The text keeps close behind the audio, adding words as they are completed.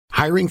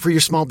Hiring for your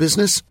small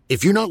business?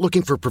 If you're not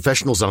looking for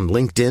professionals on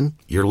LinkedIn,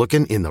 you're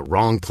looking in the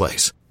wrong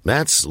place.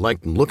 That's like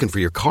looking for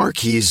your car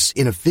keys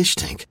in a fish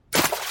tank.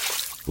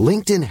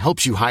 LinkedIn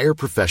helps you hire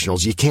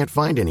professionals you can't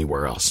find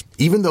anywhere else,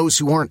 even those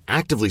who aren't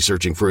actively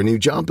searching for a new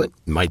job but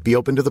might be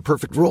open to the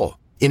perfect role.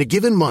 In a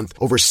given month,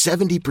 over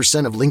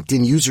 70% of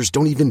LinkedIn users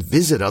don't even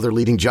visit other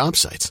leading job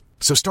sites.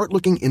 So start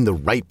looking in the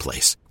right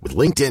place. With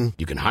LinkedIn,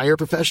 you can hire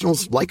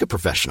professionals like a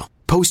professional.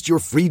 Post your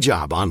free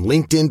job on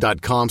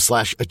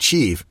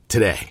linkedin.com/achieve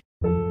today.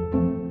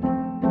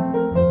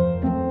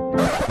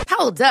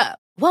 Hold up.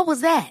 What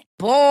was that?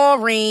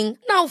 Boring.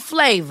 No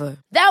flavor.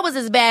 That was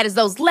as bad as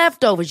those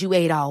leftovers you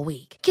ate all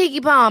week.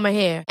 Keke Palmer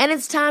here. And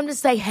it's time to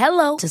say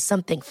hello to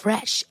something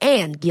fresh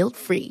and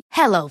guilt-free.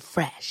 Hello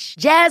Fresh.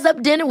 Jazz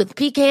up dinner with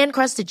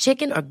pecan-crusted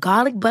chicken or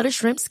garlic butter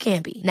shrimp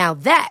scampi. Now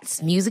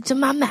that's music to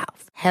my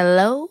mouth.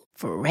 Hello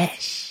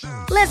Fresh.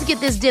 Let's get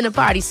this dinner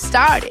party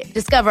started.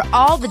 Discover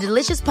all the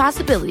delicious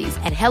possibilities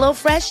at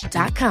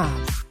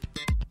HelloFresh.com.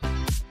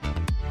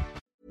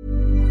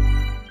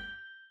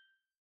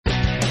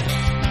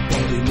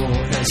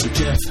 So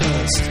Jeff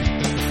Hurst,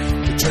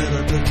 the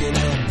Trevor Brooking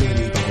and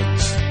Billy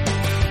Bonds,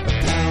 a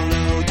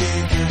Paolo Di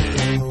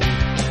Canio,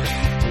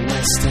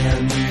 West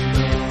Ham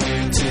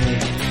United.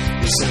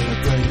 We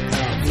celebrate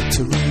our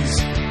victories,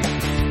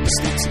 we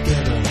stick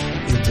together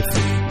in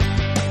defeat.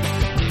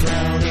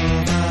 Proud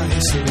of our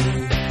history,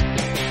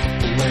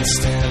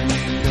 West Ham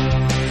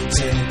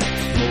United,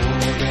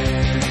 more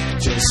than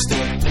just a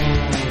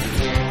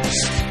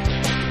podcast,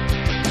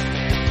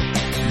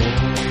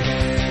 more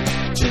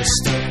than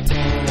just a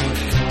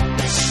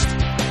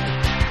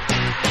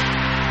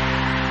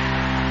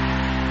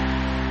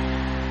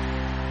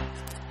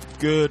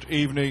Good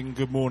evening,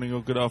 good morning,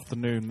 or good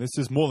afternoon. This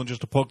is more than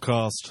just a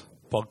podcast.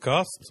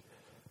 Podcast?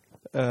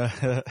 What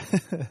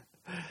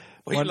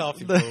are you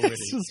laughing for already?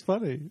 This is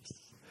funny.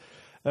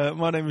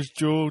 My name is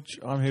George.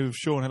 I'm here with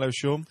Sean. Hello,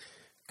 Sean.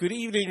 Good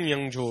evening,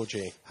 young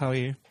Georgie. How are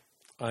you?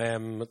 I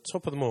am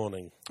top of the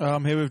morning.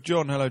 I'm here with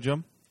John. Hello,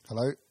 John.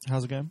 Hello.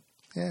 How's it going?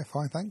 Yeah,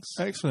 fine, thanks.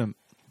 Excellent.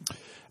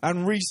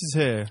 And Reese is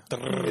here.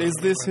 Is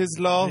this his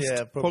last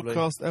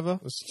podcast ever?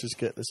 Let's just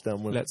get this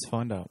done with. Let's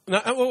find out. No,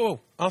 whoa.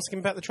 Ask him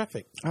about the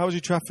traffic. How was your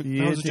traffic?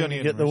 Yeah, How was the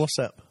journey? get the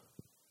WhatsApp.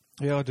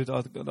 Yeah, I did.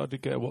 I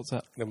did get a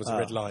WhatsApp. There was a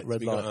red light.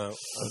 Red We light. got out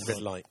a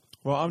red light.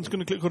 Well, I'm just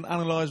going to click on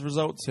analyse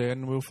results here,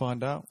 and we'll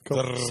find out.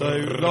 Cool. So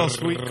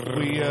last week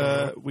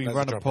we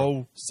ran a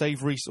poll: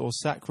 save Reese or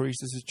sack Reese.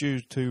 This is due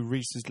to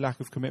Reese's lack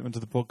of commitment to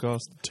the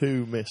podcast.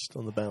 2 missed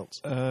on the bounce.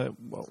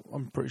 Well,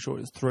 I'm pretty sure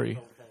it's 3.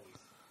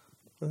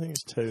 I think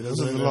it's 2. There Was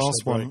was it an the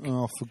last international one? break.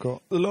 Oh, I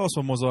forgot. The last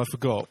one was I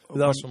forgot.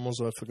 The last one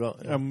was I forgot.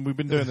 Yeah. And we've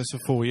been doing this for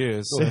 4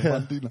 years. So.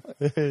 Monday night.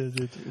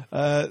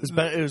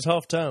 it was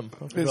half term.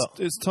 I forgot.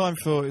 It's time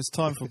for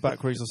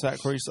back Reese or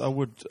sack Reese. I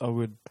would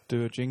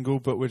do a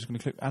jingle, but we're just going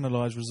to click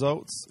analyse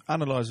results.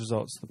 Analyse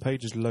results. The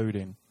page is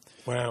loading.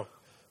 Wow.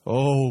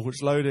 Oh,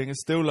 it's loading.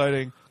 It's still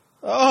loading.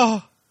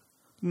 Oh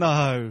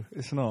no,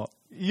 it's not.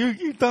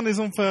 You've done this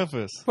on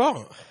purpose.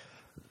 What?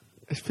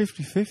 It's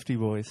 50-50,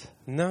 boys.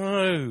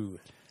 No.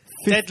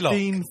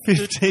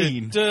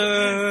 15-15.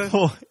 It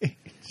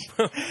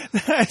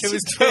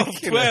was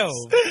 12-12.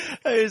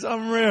 That is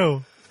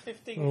unreal.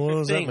 15-15. What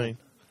does that mean?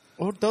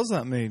 What does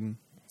that mean?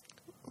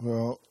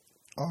 Well,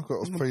 I've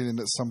got a feeling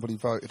that somebody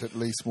voted at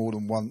least more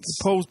than once.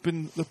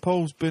 The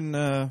poll's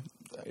been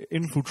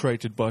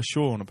infiltrated by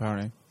Sean,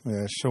 apparently.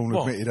 Yeah, Sean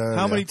What? admitted earlier.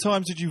 How many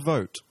times did you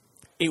vote?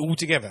 It all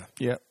together?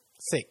 Yeah.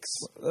 6.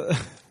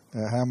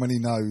 How many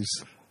no's?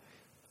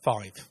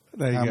 5.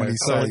 There you How go. many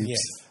So saves? Yes.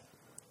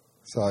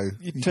 So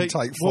you can take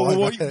 5.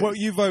 What are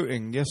you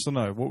voting? Yes or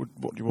no? What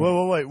do you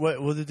want?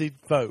 Wait. What did he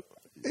vote?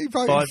 He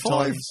voted 5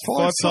 five times.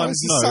 5 times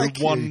to no, sack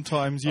you. 1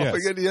 times I yes.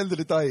 think at the end of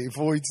the day, it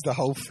voids the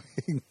whole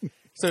thing.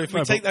 So if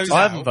we take those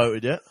I out... haven't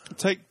voted yet.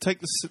 Take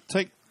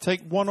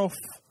 1 off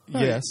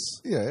yes.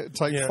 Yeah,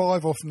 take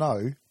 5 off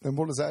no, then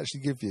what does that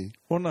actually give you?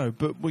 Well, no,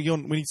 but we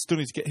still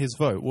need to get his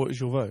vote. What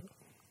is your vote?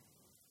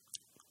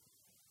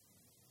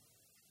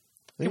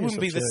 It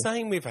wouldn't be the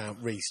same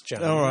without Reece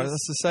Jones. All right,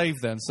 that's the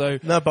save then. So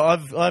No, but I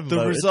haven't the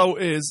voted.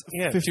 result is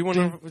Yeah. Do you want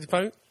to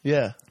vote?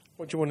 Yeah.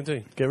 What do you want to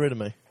do? Get rid of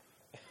me.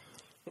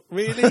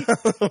 Really? I'm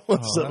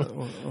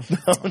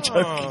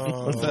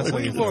joking.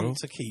 We want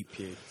to keep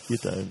you. You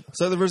don't.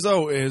 So the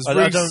result is I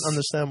Reece- don't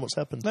understand what's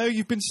happened. No,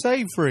 you've been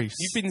saved, Reece.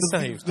 You've been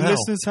saved. The How?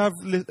 listeners have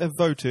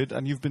voted,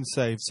 and you've been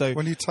saved. So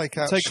When you take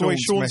out away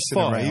Sean's Sean's messing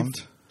 5 around,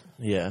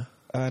 Yeah.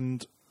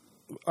 and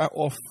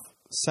off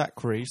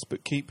sack Reece,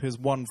 but keep his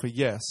 1 for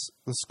yes,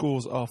 the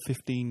scores are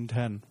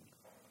 15-10.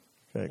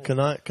 Okay. Can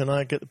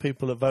I get the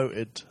people that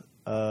voted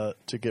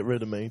to get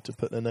rid of me to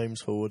put their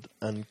names forward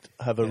and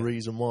have a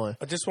reason why?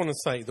 I just want to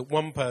say that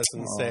one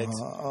person said,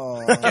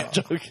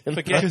 Joking.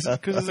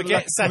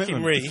 forget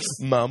sacking Reece.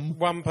 Mum.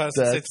 One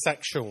person Dad. said sack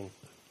Sean.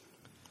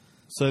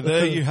 So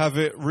there you have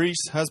it.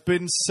 Reece has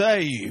been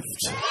saved.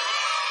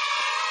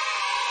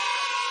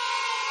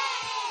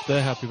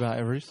 They're happy about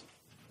it, Reece.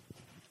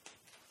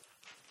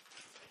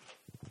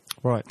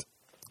 Right.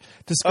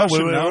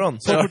 discussion we now. were on.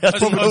 Proper- Sorry.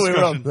 proper We were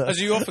discussion. on. As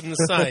you often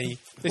say,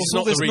 this is all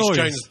not the this Reece noise?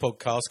 Jones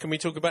podcast. Can we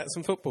talk about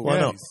some football? Why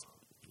not?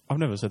 I've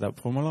never said that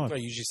before in my life. I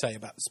usually say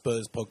about the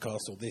Spurs podcast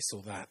or this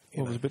or that.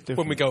 Well, it's a bit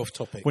when we different. go off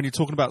topic. When you're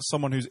talking about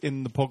someone who's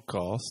in the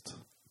podcast,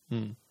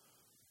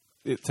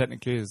 it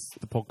technically is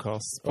the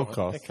podcast's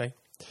podcast. Okay.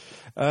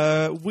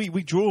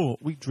 We drew.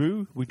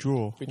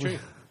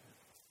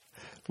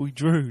 We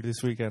drew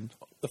this weekend.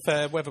 The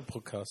Fair Weather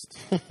podcast.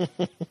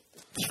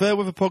 Fair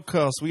Weather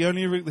Podcast. We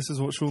only this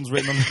is what Sean's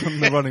written on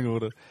the running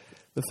order.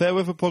 The Fair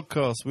Weather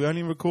Podcast. We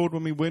only record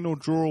when we win or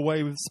draw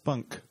away with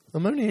spunk.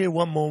 I'm only here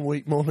one more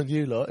week more than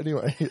you lot,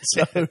 anyway.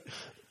 So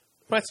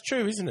That's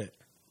true, isn't it?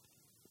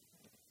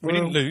 We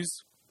Well- didn't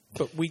lose,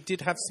 but we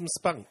did have some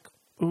spunk.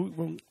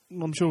 Well,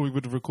 I'm sure we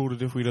would have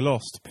recorded if we'd have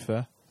lost. To be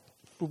fair,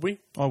 Would we?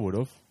 I would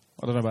have.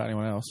 I don't know about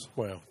anyone else.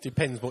 Well,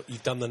 depends what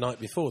you've done the night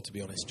before, to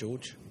be honest,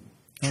 George.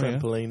 Oh, yeah.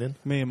 trampolining.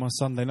 Me and my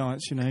Sunday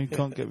nights, you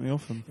can't get me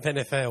off them. If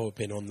NFL had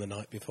been on the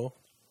night before.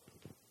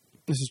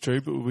 This is true,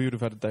 but we would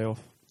have had a day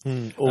off.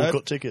 All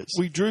got tickets.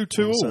 We drew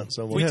 2-all.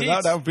 Somewhere. We Yeah,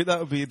 did. that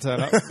would be a turn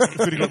up.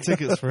 We'd have got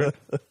tickets for it.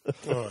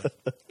 All right.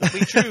 We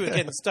drew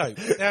against Stoke.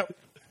 Now,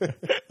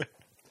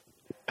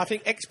 I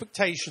think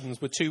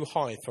expectations were too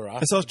high for us.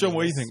 Let's ask to be John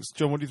what he honest. thinks.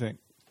 John, what do you think?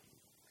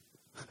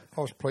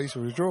 I was pleased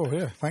with the draw,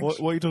 yeah. Thanks.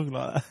 What are you talking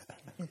like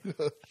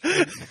that?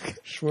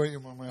 Sweet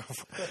in my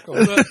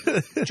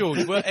mouth.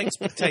 George, were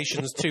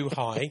expectations too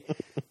high?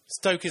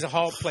 Stoke is a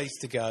hard place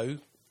to go.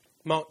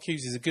 Mark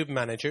Hughes is a good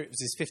manager. It was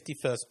his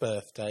 51st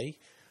birthday.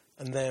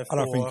 And therefore,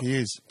 I don't think he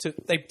is.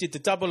 They did the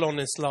double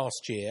honours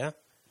last year.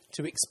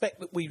 To expect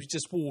that we would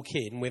just walk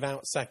in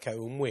without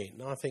Sacco and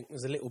win, I think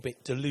was a little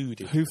bit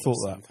deluded. Who from thought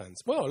some that?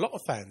 Fans. Well, a lot of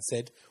fans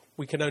said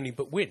we can only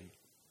but win.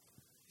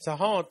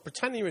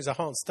 Britannia is a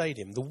hard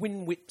stadium. The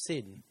wind whips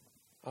in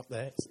up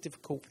there. It's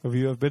difficult. Have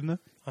you ever been there?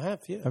 I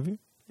have, yeah. Have you?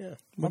 Yeah.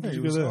 When did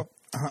you He go was there? up.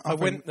 I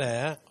went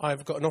there.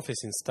 I've got an office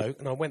in Stoke,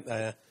 and I went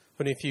there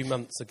only a few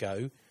months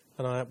ago,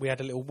 and we had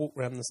a little walk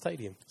around the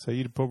stadium. So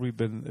you'd have probably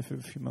been, if it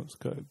was a few months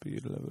ago, it'd be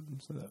 11.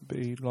 So that'd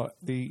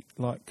be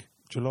like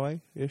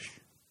July-ish.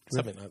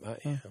 Something like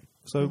that, yeah.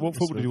 So what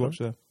football did you watch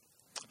there?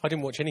 I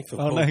didn't watch any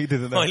football. no, you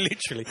didn't, no. I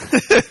literally...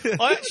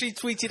 I actually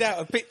tweeted out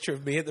a picture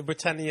of me at the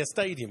Britannia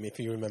Stadium, if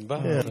you remember,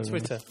 on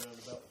Twitter.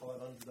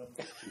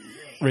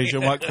 Reece,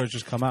 your microphone's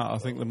just come out. I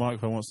think the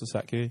microphone wants to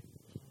sack you.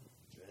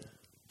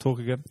 Talk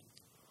again.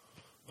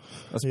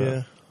 That's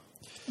better.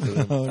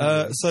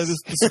 Yeah. So the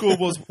score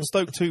was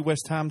Stoke 2,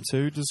 West Ham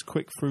 2. Just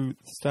quick through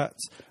the stats.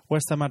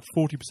 West Ham had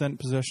 40%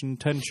 possession,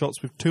 10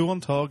 shots with 2 on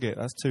target.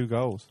 That's 2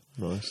 goals.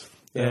 Nice.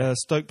 Yeah.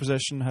 Stoke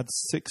possession had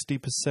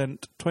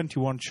 60%,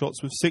 21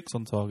 shots with 6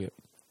 on target.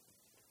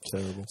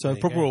 Terrible. So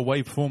proper go.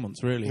 away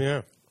performance, really.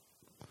 Yeah.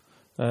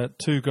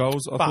 2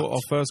 goals. I But- thought our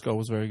first goal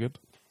was very good.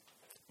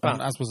 But-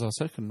 And as was our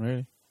second,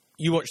 really.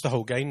 You watched the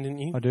whole game, didn't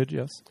you? I did,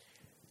 yes.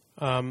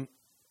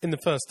 In the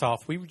first half,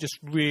 we just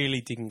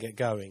really didn't get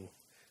going.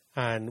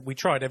 And we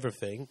tried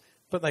everything,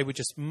 but they were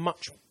just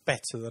much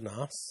better than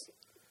us.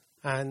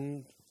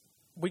 And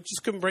we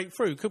just couldn't break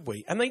through, could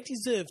we? And they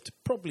deserved to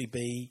probably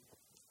be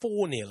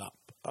 4-0 up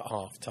at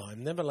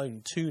half-time, never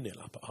alone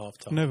 2-0 up at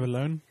half-time. Never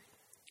alone.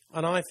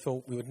 And I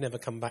thought we would never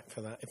come back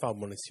for that, if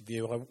I'm honest with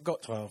you. I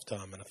got to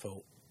half-time and I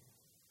thought,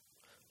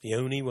 the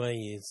only way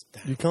is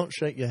down. You can't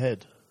shake your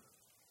head.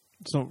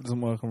 It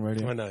doesn't work on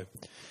radio. I know.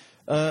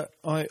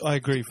 I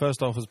agree. First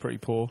half was pretty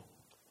poor.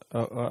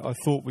 I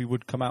thought we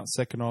would come out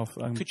second half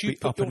and Could you be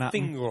put up and your at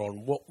them. finger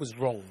on what was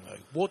wrong, though?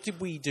 What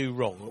did we do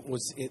wrong?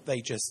 Was it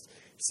they just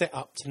set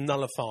up to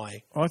nullify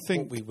I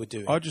think what we were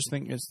doing? I just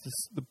think it's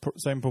the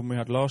same problem we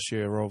had last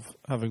year of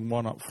having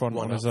one up front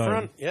One on up his own,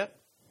 front, yeah.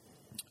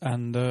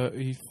 and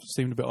he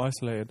seemed a bit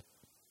isolated,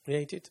 Yeah,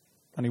 he did.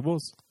 and he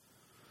was.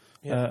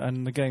 Yeah.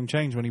 And the game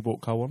changed when he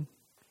brought Cowan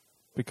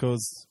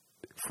because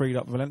it freed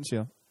up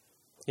Valencia.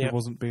 Yeah. He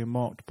wasn't being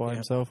marked by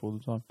himself all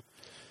the time.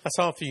 That's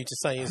hard for you to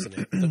say, isn't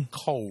it? That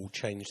Cole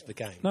changed the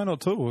game. No,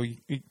 not at all.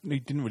 He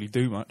didn't really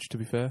do much, to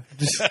be fair.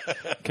 He just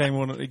came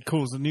on. He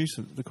caused a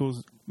nuisance.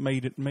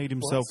 Made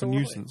himself that's a all right.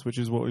 nuisance, which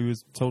is what he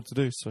was told to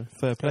do. So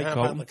fair play, How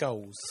Carlton. about the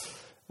goals?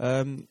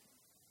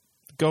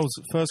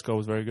 First goal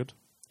was very good.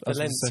 As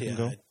was the second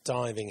Valencia,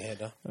 diving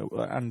header.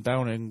 goal. And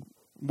Downing,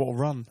 what a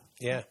run!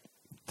 Yeah.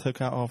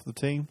 Took out half the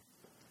team,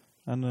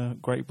 and a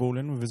great ball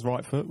in with his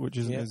right foot, which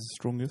isn't Yeah. his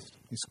strongest.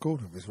 He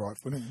scored with his right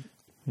foot, didn't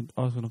he?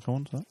 I was going to come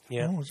on to that.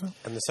 Yeah. Oh, was that?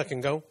 And the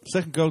second goal?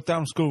 Second goal,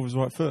 Downing scored with his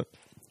right foot.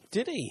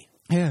 Did he?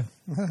 Yeah.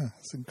 Yeah,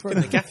 that's And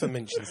incredible. the gaffer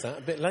mentions that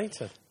a bit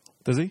later.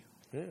 Does he?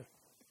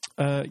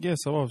 Yeah. Yeah,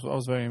 so I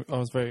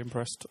was very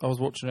impressed. I was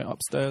watching it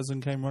upstairs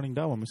and came running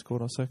down when we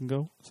scored our second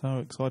goal. That's how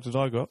excited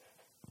I got.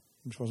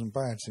 Which wasn't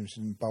bad since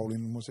in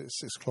bowling, was it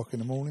 6 o'clock in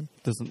the morning?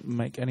 Doesn't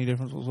make any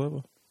difference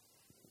whatsoever.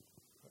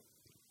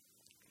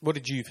 What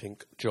did you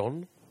think,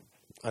 John?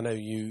 I know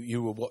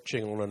you were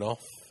watching on and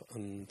off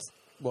and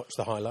watched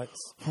the highlights.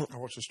 I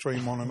watched the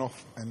stream on and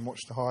off and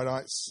watched the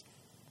highlights.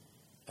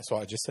 That's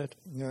what I just said.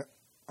 Yeah,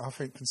 I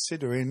think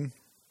considering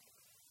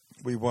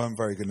we weren't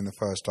very good in the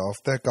first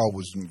half, their goal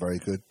wasn't very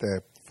good.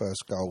 Their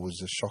first goal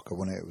was a shocker,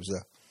 wasn't it? It was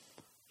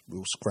a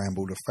real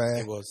scrambled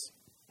affair. It was.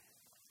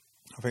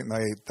 I think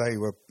they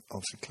were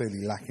obviously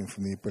clearly lacking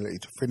from the ability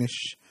to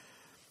finish.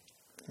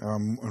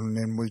 And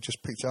then we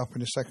just picked it up in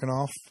the second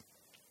half.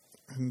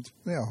 And,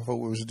 yeah, I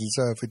thought it was a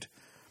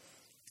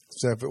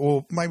deserved,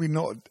 or maybe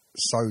not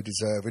so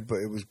deserved, but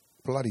it was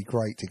bloody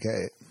great to get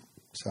it.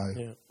 So,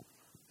 yeah,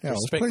 I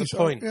was Respect pleased. the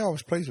point. I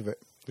was pleased with it.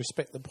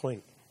 Respect the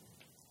point.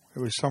 It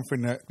was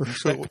something that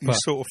you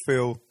sort of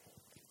feel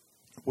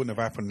wouldn't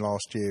have happened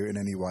last year in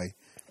any way.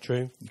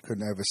 True. You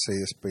couldn't ever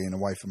see us being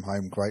away from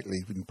home greatly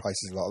in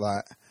places like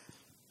that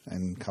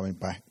and coming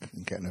back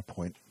and getting a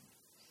point.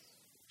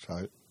 So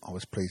I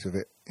was pleased with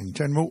it. In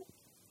general,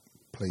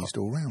 pleased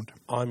all round.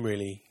 I'm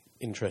really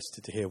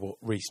interested to hear what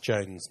Rhys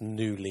Jones,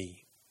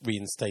 newly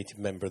reinstated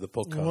member of the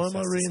podcast, Why am I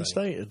has to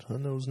say. reinstated? I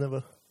was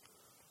never...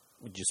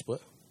 We just were.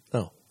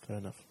 Oh, fair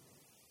enough.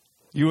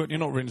 You're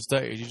not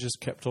reinstated, you just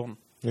kept on.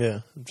 Yeah,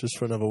 just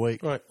for another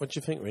week. Right, what do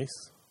you think,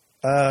 Rhys?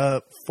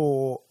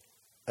 For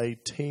a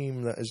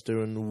team that is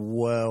doing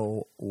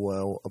well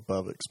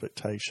above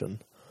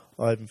expectation,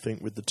 I even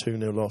think with the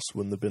 2-0 loss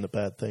wouldn't have been a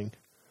bad thing.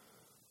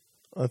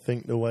 I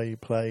think the way you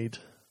played,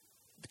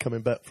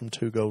 coming back from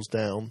 2 goals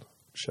down,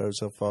 shows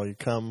how far you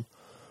come.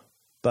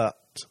 But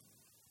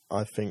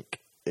I think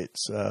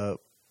it's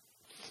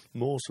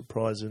more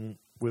surprising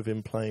with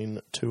him playing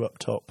 2 up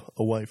top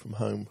away from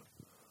home,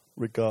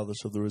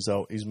 regardless of the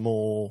result. He's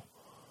more,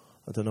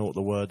 I don't know what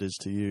the word is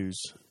to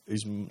use,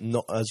 he's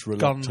not as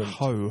reluctant.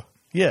 Gun-ho.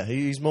 Yeah,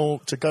 he's more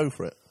to go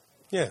for it.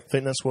 Yeah. I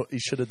think that's what he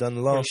should have done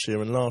last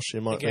year, and last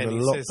year might have been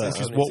a lot better.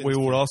 Which is what we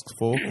all asked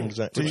for.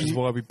 Exactly. Which is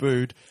why we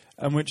booed,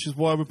 and which is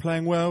why we're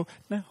playing well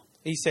now.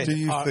 He said, Do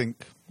you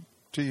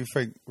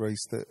think,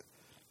 Rhys, that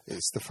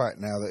it's the fact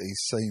now that he's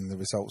seen the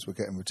results we're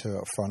getting with 2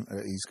 up front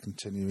that he's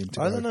continuing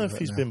to I go don't know for if it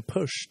he's now? been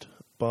pushed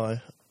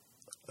by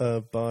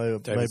maybe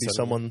Sullivan.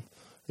 someone,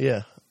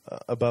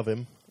 above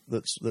him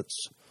that's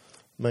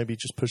maybe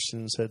just pushed him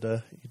and said,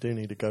 you do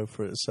need to go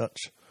for it as such.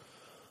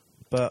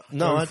 But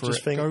no, I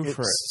just think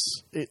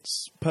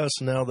it's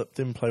personnel that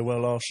didn't play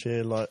well last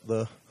year, like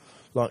the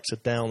likes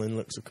of Dowling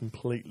looks a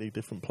completely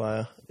different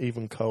player.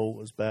 Even Cole,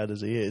 as bad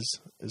as he is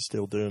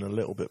still doing a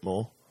little bit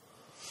more.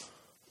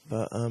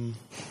 But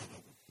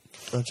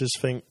I just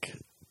think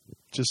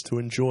just to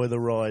enjoy the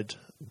ride,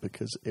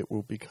 because it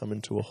will be coming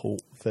to a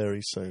halt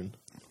very soon.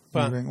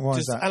 But Why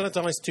is does that?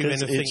 Allardyce do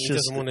anything he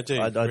doesn't want to do?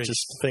 I Rhys?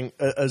 just think,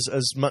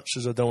 as much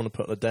as I don't want to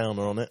put a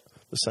downer on it,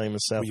 the same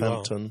as Well, you are.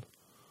 Southampton.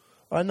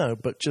 I know,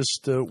 but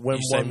just when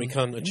you saying we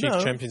can't achieve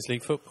Champions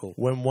League football?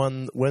 when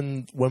one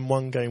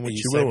game, which Are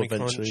you saying will we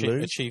can't eventually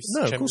lose. achieve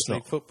No, of Champions course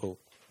League not. football?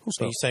 Of course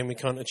Are you not. saying we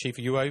can't achieve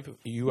Europa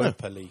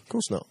No, League? of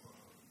course not.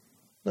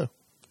 No, Are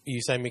you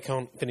saying we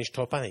can't finish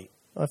top 8?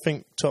 I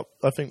think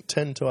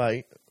 10 to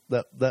 8,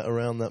 that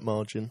around that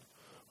margin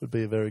would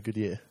be a very good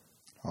year.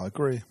 I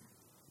agree.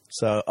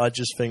 So I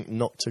just think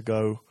not to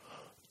go.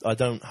 I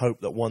don't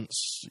hope that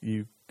once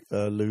you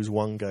lose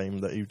one game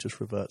that he just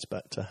reverts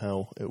back to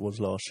how it was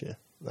last year.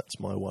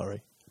 That's my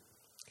worry.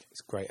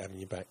 It's great having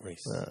you back,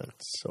 Rhys.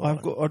 It's all right.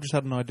 I just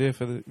had an idea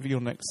for your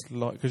next,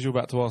 because you're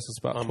about to ask us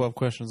about 12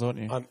 questions, aren't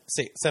you?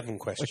 7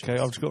 questions. Okay,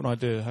 I've just got an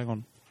idea. Hang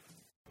on.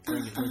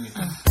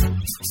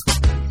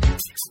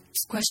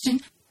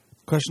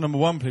 Question number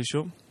 1, please,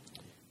 Sean.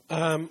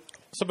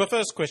 So my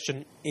first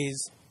question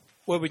is,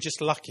 were we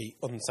just lucky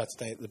on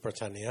Saturday at the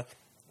Britannia?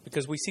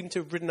 Because we seem to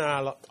have ridden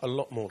our luck a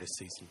lot more this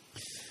season.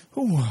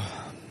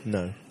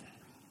 No.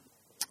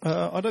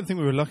 I don't think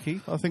we were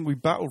lucky. I think we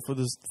battled for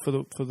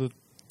the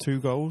 2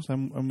 goals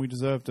and we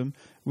deserved them.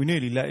 We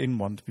nearly let in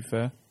one, to be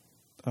fair.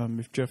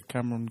 If Jeff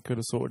Cameron could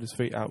have sorted his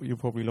feet out, you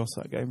probably lost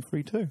that game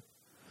 3-2.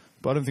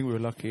 But I don't think we were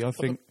lucky. I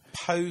think The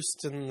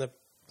post and the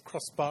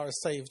crossbar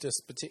has saved us,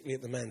 particularly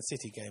at the Man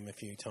City game a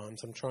few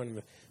times. I'm trying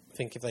to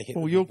think if they hit.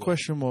 Well, the your big one.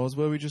 question was,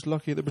 were we just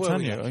lucky at the Were we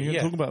Britannia? lucky? Are you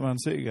Yeah. talking about the Man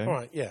City game? All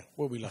right, yeah.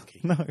 Were we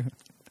lucky? No.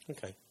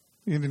 Okay.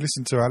 You can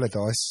listen to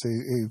Allardyce,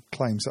 who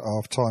claims at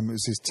half time it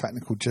was his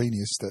technical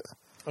genius that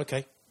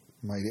Okay.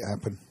 made it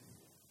happen.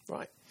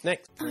 Right.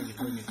 Next.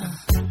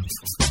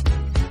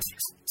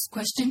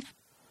 Question.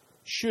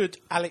 Should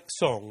Alex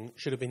Song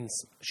should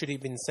he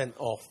been sent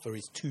off for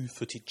his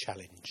 2-footed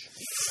challenge?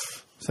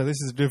 So this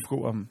is a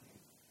difficult one.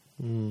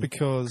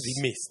 Because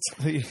He missed.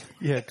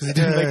 because he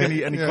didn't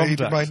make any He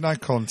contact. made no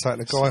contact.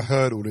 The guy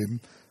hurdled him.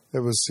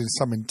 There was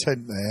some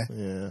intent there.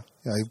 Yeah.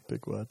 You know,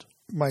 Big word.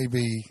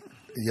 maybe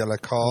a yellow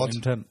card.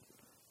 Intent.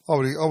 I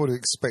would have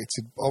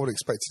expected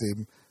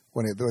him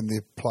when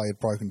the play had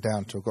broken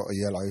down to have got a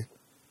yellow.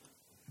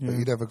 But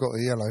he never got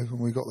a yellow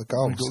when we got the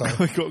goal.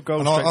 We got a goal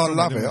And straight I from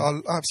love it, it.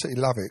 didn't I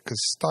absolutely love it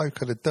because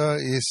Stoke are the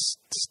dirtiest,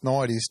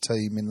 snidest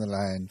team in the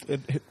land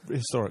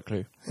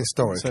Historically.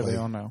 historically. So they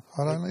are now.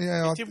 I don't.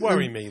 Yeah, It did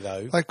worry me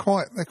though. They're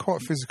quite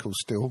physical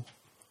still.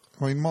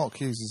 I mean, Mark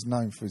Hughes is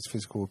known for his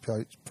physical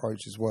approach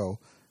as well.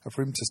 And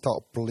for him to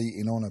start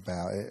bleating on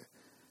about it.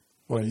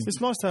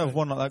 It's nice to have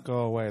one like that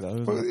go away, though,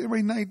 isn't But it? I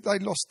mean, they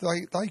lost.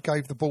 They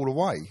gave the ball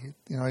away.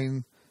 You know,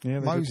 and Yeah,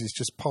 they Moses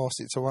just passed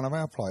it to one of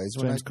our players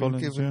when James they'd been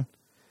Collins, given.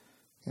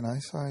 You know,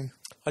 so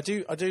I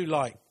do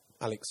like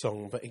Alex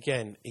Song, but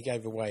again, he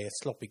gave away a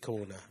sloppy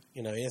corner.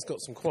 You know, he has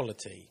got some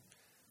quality,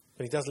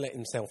 but he does let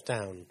himself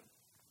down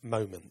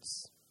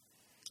moments.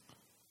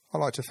 I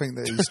like to think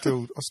that he's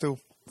still.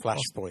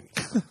 Flashpoint.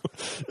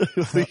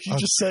 You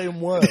just saying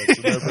words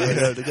and nobody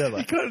go together.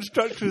 He can't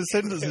structure his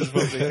sentences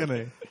properly, can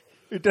he?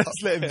 He does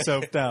let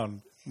himself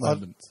down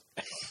moments.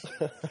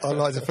 I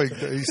like to think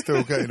that he's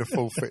still getting a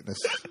full fitness.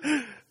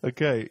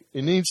 Okay,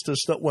 He needs to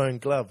stop wearing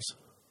gloves.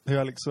 who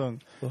Alex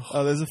Song?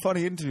 There's a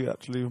funny interview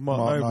actually with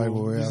Mark Noble.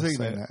 Noble, yeah, Have you I've seen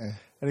seen it? that, yeah.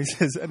 And he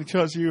says, "Any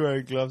chance you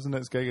wearing gloves?" And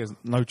next guy goes,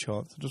 "No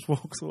chance." And just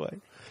walks away.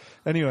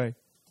 Anyway,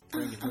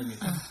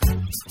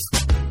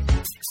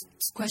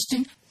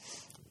 Question.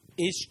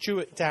 Is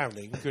Stuart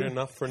Downing good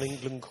enough for an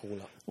England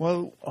call-up?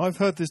 well, I've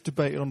heard this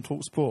debate on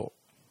TalkSport.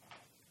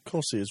 Of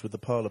course he is, with the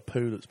pile of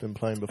poo that's been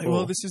playing before.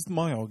 Well, this is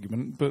my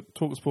argument, but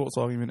TalkSport's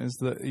argument is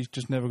that he's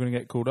just never going to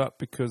get called up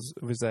because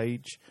of his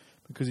age,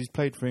 because he's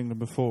played for England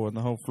before, and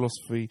the whole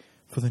philosophy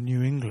for the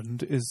New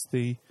England is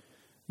the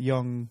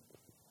young,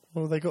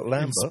 Well, they got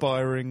Lambert.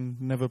 inspiring,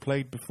 never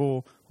played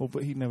before. Well,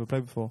 but he never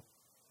played before.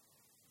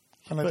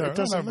 And they But don't, it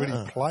doesn't they don't really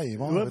matter. play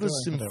him either,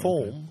 Whoever's do they? in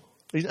form,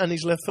 and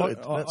he's left-footed.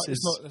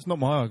 It's not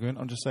my argument.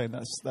 I'm just saying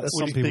that's That's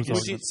some his people's biggest- Would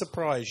argument. it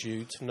surprise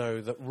you to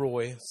know that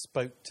Roy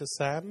spoke to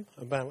Sam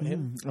about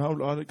him?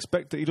 I'd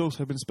expect that he'd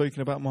also been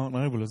speaking about Mark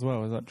Noble as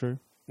well. Is that true?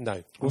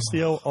 No. What's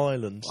the old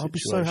island I'd be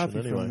situation so happy for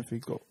anyway? him if he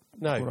got called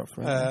No. up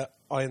for England.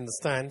 I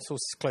understand,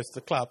 sources close to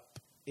the club,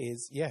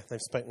 is, they've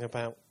spoken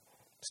about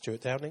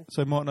Stuart Downing.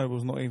 So Mark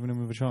Noble's not even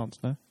in with a chance,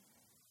 no?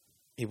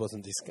 He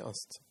wasn't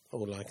discussed,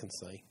 all I can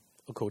say,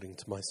 according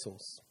to my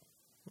source.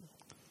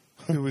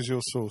 Who was your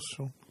source,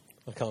 Sean?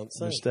 I can't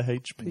say. Mr.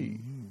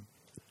 HP.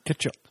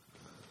 Ketchup.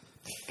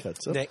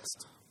 Ketchup.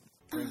 Next,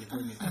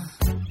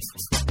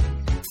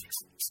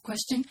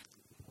 Question.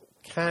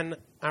 can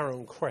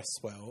Aaron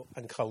Cresswell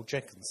and Cole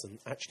Jenkinson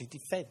actually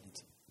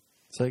defend?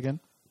 Say again.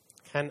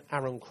 Can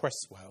Aaron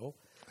Cresswell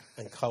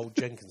and Cole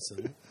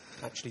Jenkinson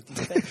actually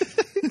defend?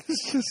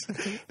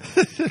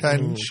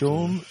 Can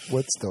Sean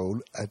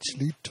Whetstone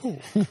actually talk?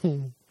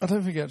 I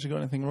don't think he actually got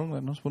anything wrong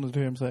then. I just wanted to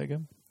hear him say it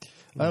again.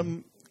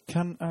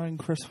 Can Aaron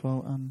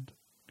Cresswell and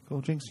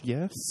Cole Jinx?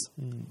 Yes.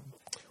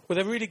 Well,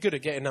 they're really good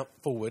at getting up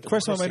forward. and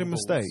Cresswell made a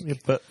crossing balls. mistake.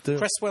 Yeah, but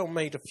Cresswell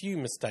made a few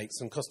mistakes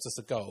and cost us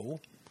a goal.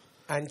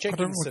 And don't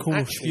Jenkinson recall a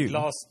actually few.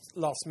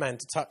 last man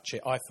to touch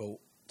it, I thought,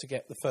 to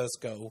get the first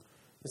goal.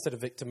 Instead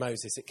of Victor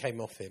Moses, it came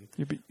off him.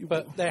 Yeah,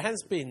 But there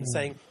has been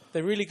saying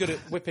they're really good at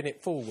whipping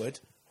it forward,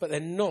 but they're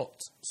not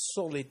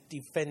solid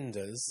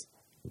defenders.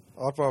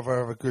 I'd rather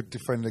have a good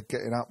defender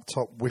getting up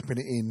top, whipping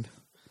it in,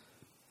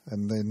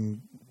 and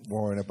then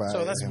worrying about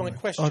So it. that's my anyway.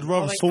 question. I'd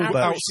rather Are they fullback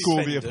average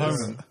outscore the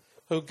defenders opponent.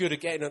 Who are good at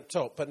getting up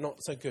top, but not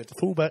so good.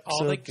 fullbacks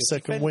Are they are good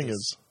second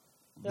defenders?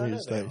 wingers No, I know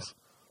these they are. days.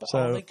 But So-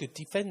 are they good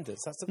defenders?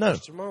 That's the No.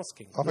 question I'm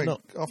asking.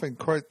 I think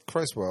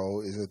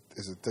Cresswell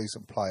is a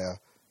decent player,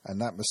 and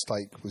that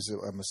mistake was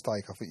a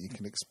mistake. I think you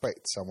can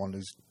expect someone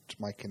who's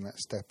making that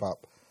step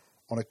up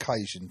on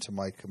occasion to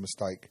make a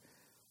mistake,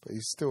 but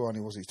he's still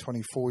only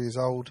 24 years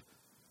old.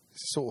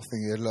 It's the sort of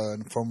thing you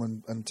learn from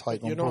and take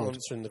But you're on not board.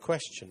 answering the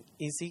question.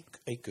 Is he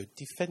a good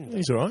defender?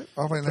 He's all right.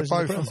 I think they're Plays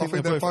in the both. Prem. I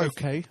think they're both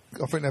okay.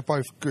 I think they're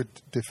both good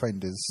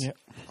defenders. Yep.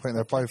 I think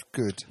they're both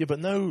good. Yeah, but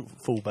no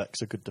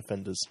fullbacks are good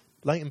defenders.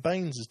 Leighton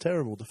Baines is a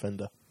terrible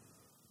defender.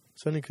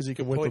 It's only because he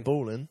can Good whip a point.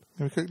 ball in.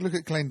 Look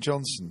at Glenn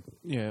Johnson.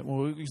 Yeah,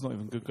 well, he's not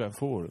even good going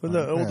forward. But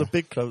look, all Yeah. the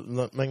big clubs,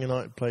 like Man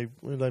United,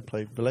 they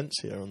played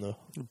Valencia on the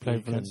played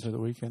weekend. Valencia at the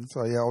weekend.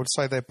 So yeah, I would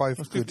say they're both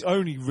good. The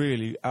only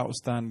really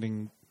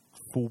outstanding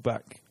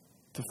fullback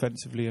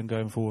defensively and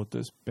going forward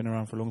that's been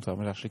around for a long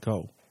time is Ashley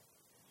Cole.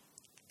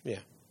 Yeah.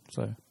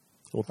 So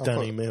Or I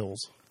Danny thought- Mills.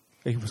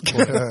 he was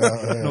quite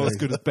not as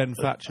good as Ben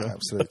Thatcher.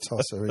 Absolute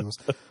tosser. He was.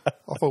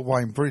 I thought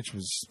Wayne Bridge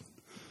was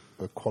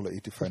a quality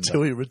defender.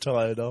 Until he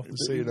retired after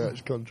seeing out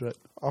his contract.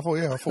 I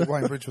thought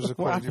Wayne Bridge was a What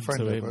quality happened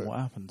defender. to him? but What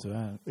happened to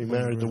him? He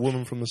married the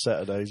woman from the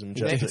Saturdays and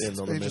jacked it in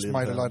on he £1 just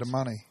million. made a load of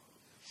money.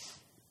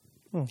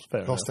 Well, it's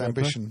fair Lost enough.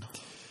 ambition.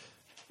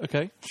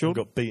 Okay, sure.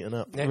 Got beaten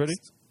up. Next. Ready?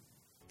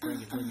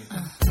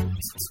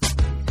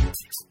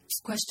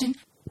 Question.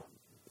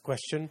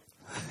 Question.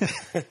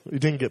 He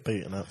didn't get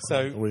beaten up.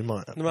 So, we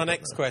might. Have my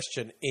next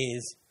question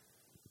is,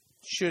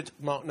 should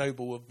Mark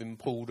Noble have been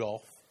pulled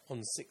off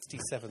on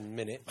 67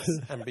 minutes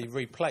and be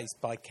replaced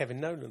by Kevin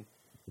Nolan?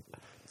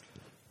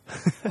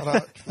 I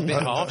don't. A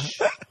bit harsh.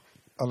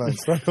 I don't.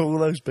 Throw all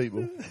those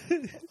people.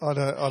 I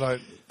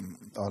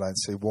don't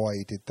see why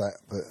he did that,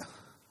 but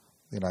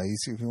you know,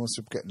 if he wants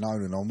to get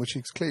Nolan on, which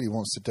he clearly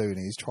wants to do, and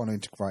he's trying to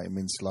integrate him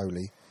in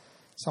slowly.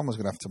 Someone's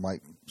going to have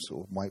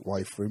to make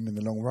way for him in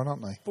the long run,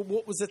 aren't they? But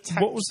what was the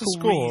tactical What was the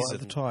score reason? at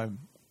the time?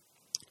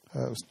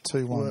 It was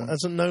 2-1. Well,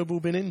 hasn't Noble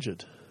been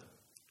injured?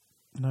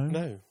 No.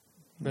 No.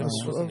 No, That's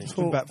what wasn't I he? He's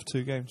been back for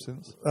 2 games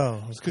since.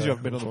 Oh, It's because you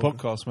haven't been on the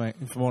podcast, mate,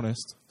 if I'm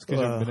honest. It's because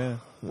you haven't been here.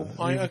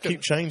 Well, You I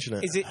keep changing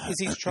it. Is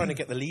he trying to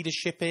get the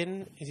leadership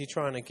in? Is he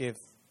trying to give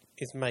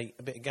his mate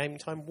a bit of game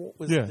time? What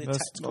was Yeah, the that's,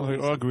 tactical I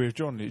reason? agree with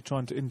John. You're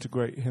trying to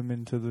integrate him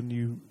into the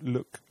new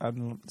look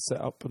and set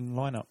up and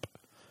lineup.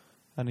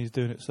 and he's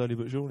doing it slowly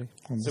but surely.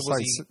 And So to was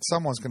say, he-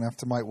 someone's going to have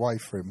to make way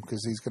for him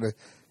because he's going to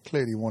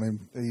clearly want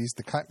him. He's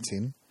the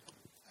captain,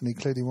 and he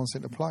clearly wants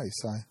him to play.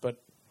 So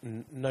But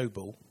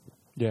Noble,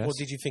 Yes. what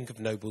did you think of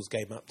Noble's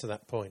game up to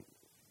that point?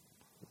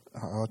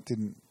 I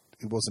didn't.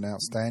 It wasn't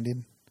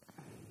outstanding,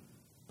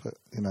 but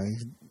you know,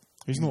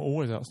 He's not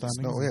always he's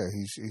outstanding. not. is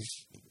he? Yeah,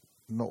 he's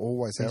not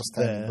always He's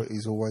outstanding, there. but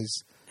he's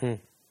always Hmm.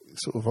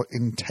 sort of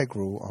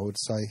integral. I would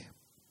say.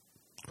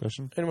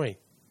 Question. Anyway,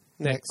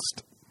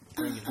 next.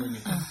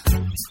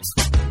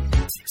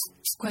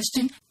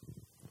 Question.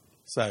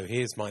 So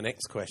here's my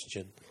next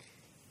question.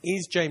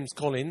 Is James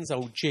Collins,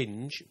 old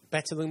Ginge,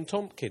 better than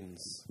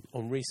Tompkins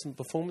on recent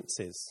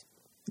performances?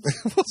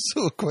 What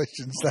sort of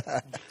question's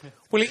that?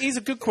 Well, it is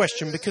a good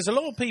question because a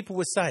lot of people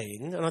were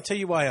saying, and I'll tell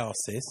you why I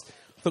asked this,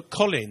 that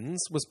Collins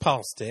was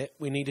past it.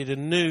 We needed a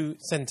new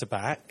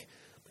centre-back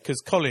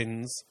because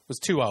Collins was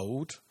too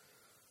old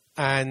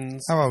and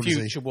How old the is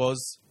he? future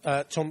was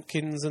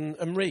Tompkins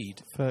and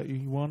Reed.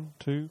 31,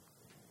 2.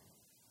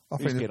 I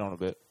He's think. getting on a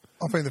bit.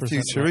 I think the for a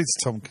future centre-back. is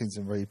Tompkins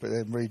and Reed, but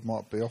then Reed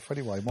might be off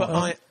anyway. But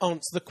mightn't he? I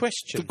answer the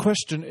question. The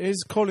question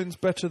is Collins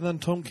better than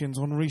Tompkins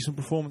on recent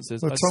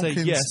performances? Well, I'd say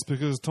Tompkins- yes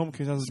because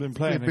Tompkins hasn't been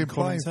playing He'd been and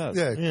Collins playing. has.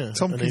 Yeah, Yeah, and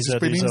Tompkins he's has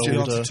had been his injured. The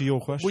older- answer to your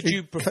question. Would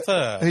you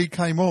prefer... He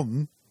came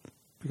on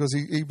because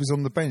he was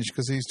on the bench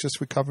because he's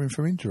just recovering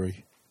from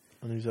injury.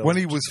 And he's When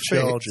he old was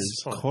fit-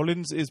 charges.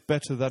 Collins is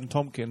better than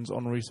Tompkins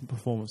on recent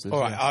performances.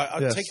 All right, yes.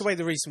 I'll Yes. take away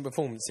the recent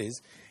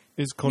performances.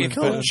 Is Collins If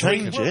better all than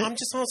change Tompkins? it. Well, I'm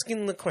just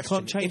asking the question.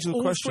 Can't change If the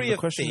all question. three The are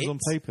question is on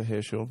fit, paper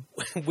here, Sean.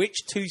 which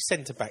two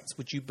centre-backs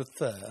would you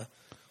prefer?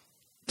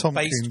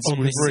 Tompkins Based on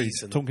with this Reed.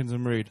 season. Tompkins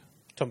and Reed.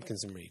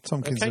 Tompkins and Reed.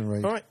 Tompkins Okay? and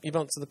Reed. All right, you've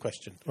answered the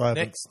question. I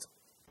haven't. Next.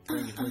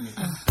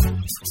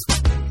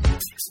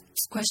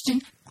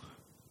 Question.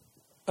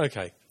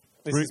 Okay.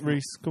 This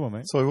Reese, come on,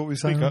 mate. Sorry, what were we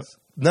saying? Speak up.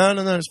 No,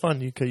 it's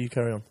fine. You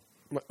carry on.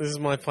 this is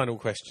my final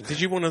question.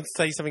 Did you want to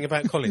say something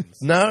about Collins?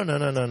 No.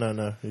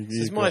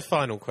 This is my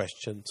final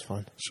question. It's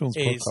fine. Sean's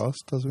Is- podcast,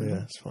 doesn't Yeah,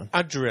 it? it's fine.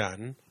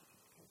 Adrian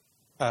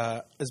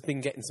has been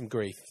getting some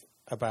grief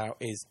about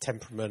his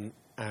temperament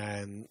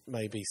and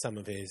maybe some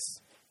of his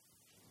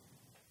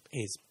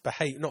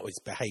behaviour, not his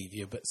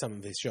behaviour, but some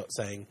of his shots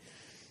saying,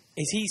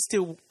 is he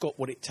still got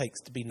what it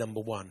takes to be number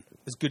one,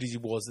 as good as he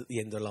was at the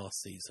end of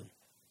last season?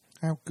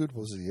 How good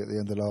was he at the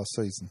end of last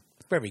season?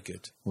 Very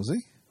good. Was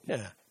he?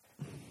 Yeah.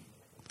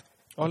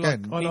 I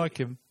Again, like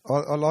him.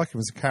 I like him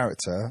as a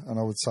character, and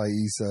I would say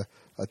he's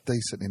a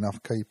decent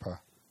enough keeper.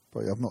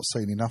 But I've not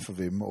seen enough of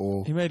him,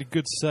 or He made a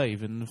good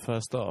save in the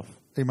first half.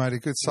 he made a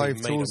good save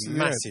he made towards a the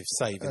massive end.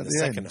 save in At the the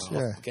second end, half,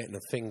 yeah. getting a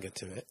finger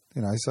to it.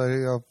 You know, so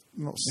I've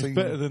not He's seen.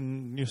 better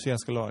than Jussi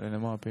Askelainen,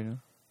 in my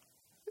opinion.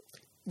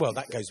 Well,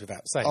 that goes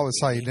without saying. I would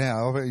say really.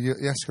 now,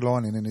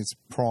 Jaskalainen in his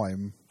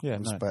prime Yeah,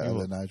 was no, better he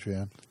was. than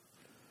Adrian.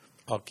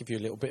 I'll give you a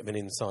little bit of an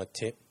inside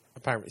tip.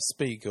 Apparently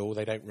Spiegel,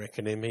 they don't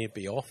reckon him, he'd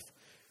be off.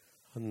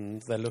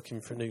 And they're looking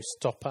for a new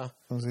stopper.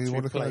 Was to he looking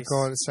at the replace-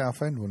 guy at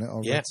Southend, wasn't it? I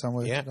Yeah, read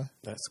somewhere yeah, today.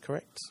 that's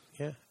correct.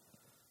 Yeah.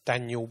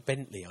 Daniel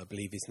Bentley, I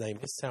believe his name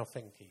is,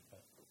 Southend keeper.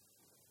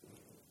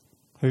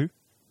 Who?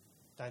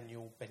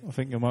 Daniel I Bentley.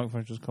 think your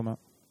microphone just come out.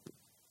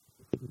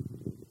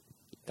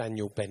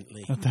 Daniel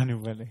Bentley. Oh, Daniel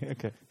Bentley.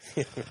 Okay.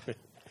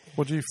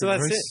 What do you So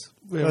think, that's Reece?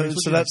 it. Yeah, Reece, what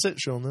So do you that's it,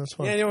 Sean. That's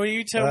fine. Yeah, well,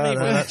 you tell Ah, me. no,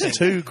 what you that's think.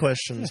 two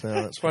questions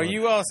now. That's Well, fine.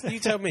 you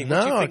tell me. No,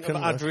 what do you I think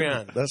couldn't. of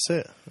Adrian? That's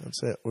it.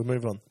 That's it. We'll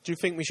move on. Do you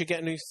think we should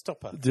get a new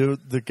stopper?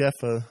 The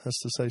gaffer has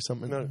to say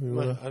something. No, We no.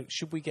 wanna-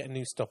 Should we get a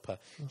new stopper?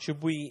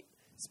 Should we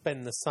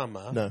spend the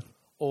summer No.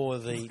 or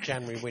the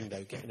January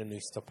window getting a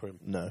new stopper in?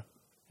 No.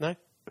 No?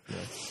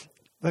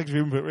 Thanks for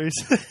your input, Reese.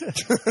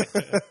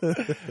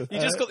 You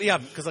just got the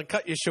because I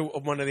cut you short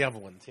on one of the other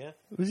ones, yeah?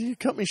 Well, you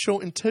cut me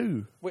short in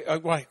two. Wait,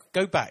 right,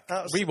 go back.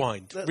 That's-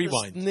 Rewind. That's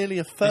Rewind. nearly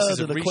a This third is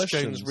a of the Reece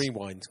questions. Jones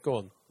rewind. Go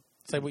on.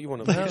 Say what you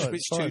want to No, Which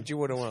it's two fine. do you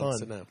want to It's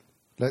answer fine. now?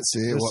 Let's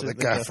hear Let's what see the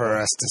the gaffer gaffer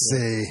has to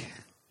say.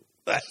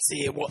 Let's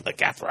hear what the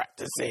gaffer had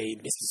to say,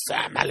 Mr.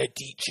 Sam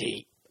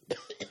Aladici.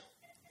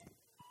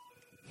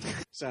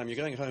 Sam, you're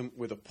going home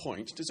with a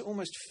point. Does it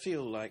almost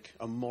feel like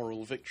a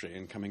moral victory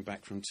in coming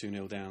back from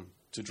 2-0 down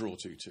to draw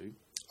 2-2?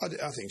 I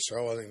think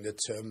so. I think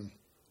that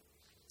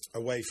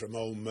away from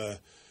home,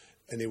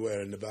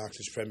 anywhere in the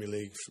Barclays Premier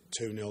League,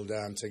 2-0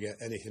 down to get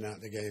anything out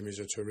of the game is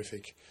a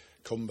terrific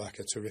comeback,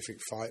 a terrific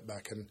fight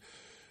back.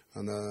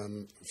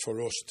 And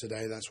for us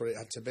today, that's what it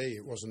had to be.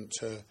 It wasn't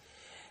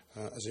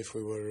as if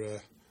we were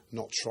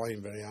not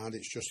trying very hard.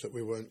 It's just that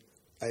we weren't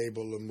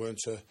able and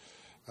weren't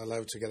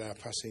allowed to get our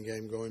passing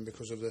game going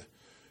because of the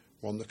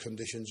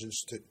conditions,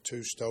 and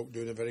two, Stoke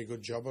doing a very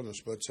good job on us.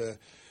 But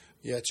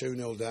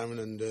 2-0 down,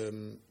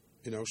 and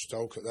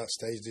Stoke at that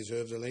stage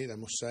deserved the lead, I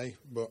must say.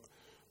 But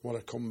what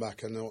a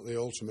comeback, and the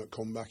ultimate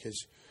comeback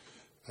is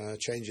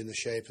changing the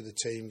shape of the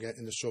team,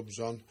 getting the subs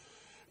on,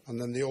 and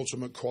then the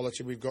ultimate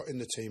quality we've got in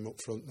the team up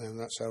front now.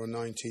 That's our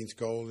 19th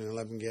goal in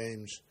 11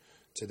 games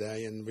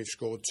today, and we've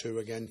scored 2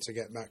 again to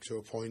get back to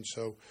a point.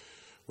 So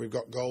we've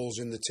got goals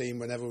in the team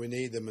whenever we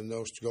need them, and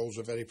those goals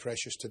are very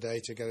precious today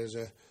to get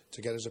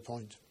us a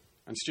point.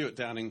 And Stuart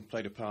Downing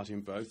played a part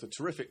in both. A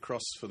terrific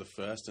cross for the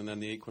first and then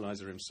the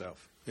equaliser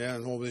himself. Yeah,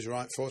 and all with his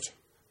right foot.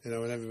 You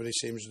know, and everybody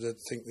seems to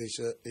think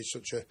he's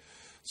such a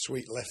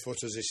sweet left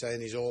foot, as they say,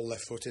 and he's all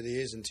left-footed.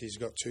 He isn't. He's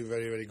got two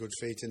very, very good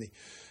feet, and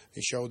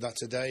he showed that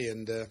today.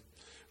 And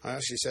I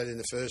actually said in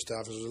the first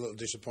half I was a little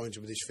disappointed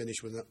with his finish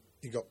when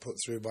he got put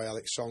through by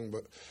Alex Song,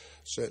 but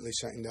certainly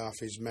second half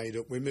he's made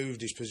up. We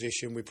moved his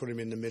position. We put him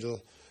in the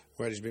middle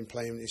where he's been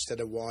playing instead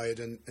of wide,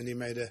 and he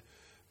made a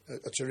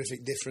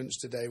terrific difference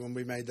today when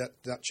we made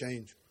that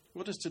change.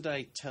 What does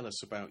today tell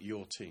us about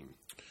your team?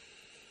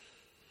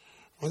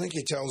 I think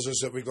it tells us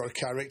that we've got a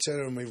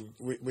character and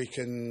we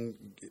can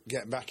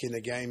get back in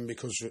the game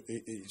because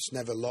it's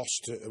never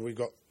lost. We've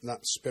got that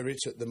spirit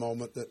at the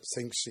moment that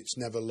thinks it's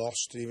never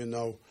lost, even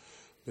though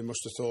they must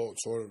have thought,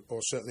 or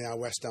certainly our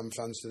West Ham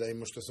fans today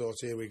must have thought,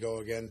 here we go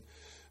again.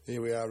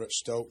 Here we are at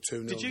Stoke, 2-0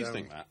 down. Did you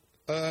think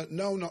that?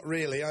 No, not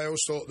really. I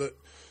always thought that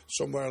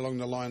somewhere along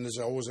the line there's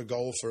always a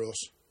goal for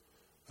us.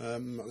 I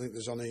think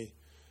there's only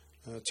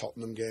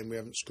Tottenham game we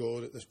haven't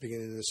scored at the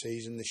beginning of the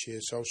season this year.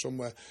 So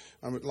somewhere,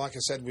 and like I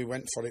said, we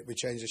went for it. We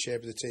changed the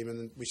shape of the team,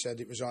 and we said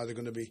it was either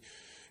going to be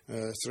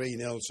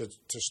 3-0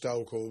 to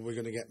Stoke, or we're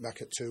going to get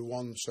back at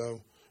 2-1. So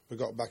we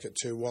got back at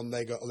 2-1.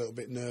 They got a little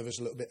bit nervous,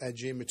 a little bit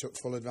edgy, and we took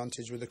full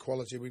advantage with the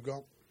quality we've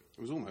got.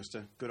 It was almost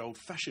a good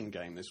old-fashioned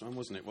game, this one,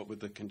 wasn't it? What with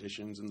the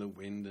conditions and the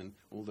wind and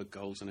all the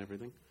goals and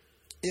everything.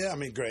 Yeah, I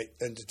mean, great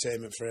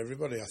entertainment for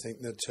everybody. I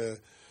think that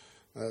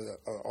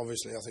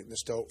obviously, I think the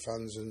Stoke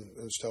fans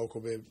and Stoke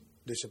will be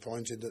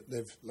disappointed that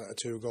they've let a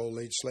 2-goal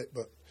lead slip,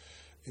 but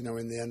you know,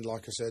 in the end,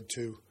 like I said,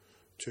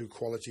 two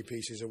quality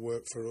pieces of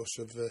work for us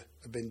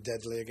have been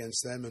deadly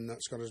against them, and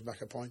that's got us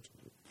back a point.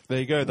 There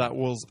you go. That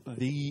was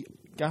the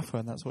gaffer,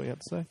 and that's what he had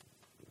to say.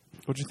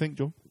 What do you think,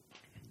 John?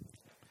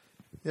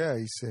 Yeah,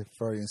 he's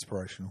very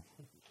inspirational,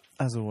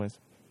 as always.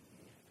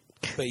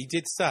 But he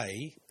did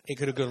say it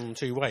could have gone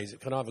two ways. It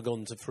could have either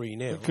gone to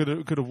 3-0.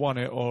 It could have won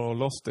it or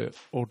lost it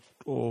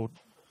or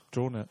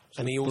drawn it.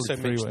 So and he also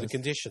mentioned the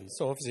conditions.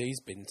 So obviously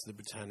he's been to the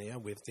Britannia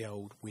with the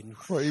old wind.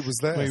 Well, he was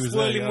there.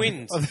 Swirling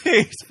wind. I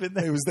think he's been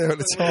there. He was there at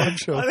the time,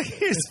 Sean.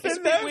 It's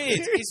a bit weird.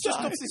 It's just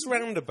off this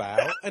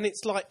roundabout, and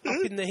it's like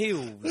up in the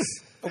hills,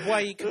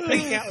 away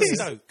completely out of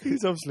Stoke.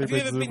 He's obviously Have you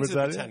ever been to the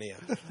Britannia?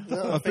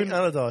 No, I've been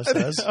Allardyce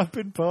has. I've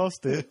been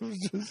past it.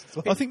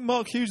 I think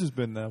Mark Hughes has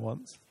been there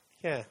once.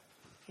 Yeah.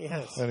 He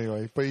has.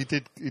 Anyway, but he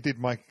did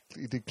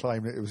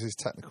claim that it was his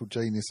technical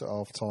genius at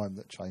half time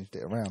that changed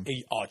it around.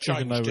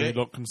 Even though we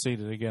got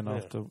conceded again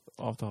after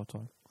half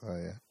time. Oh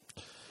yeah.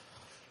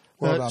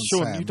 Well done,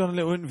 Sean, Sam. you've done a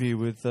little interview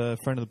with a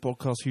friend of the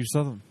podcast, Hugh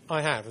Southern.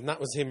 I have, and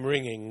that was him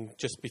ringing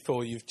just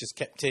before you've just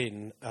kept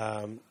in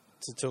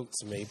to talk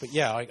to me. But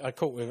yeah, I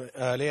caught with him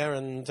earlier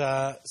and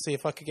see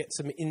if I could get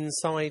some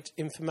inside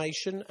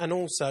information, and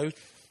also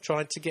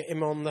tried to get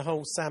him on the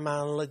whole Sam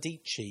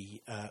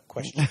Al-Adichie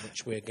question,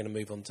 which we're going to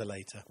move on to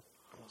later.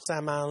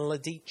 Sam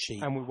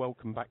Al-Adichie. And we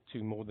welcome back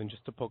to More Than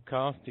Just a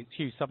Podcast. It's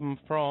Hugh Southern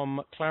from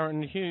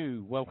Claret &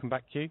 Hugh. Welcome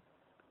back, Hugh.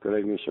 Good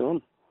evening,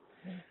 Sean.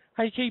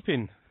 How you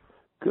keeping?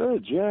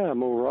 Good, yeah,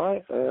 I'm all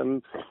right.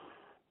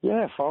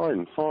 Yeah,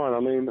 fine. I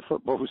mean, the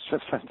football's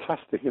just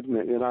fantastic, isn't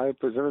it? You know, it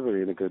puts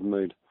everybody in a good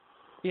mood.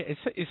 Yeah,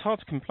 it's hard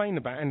to complain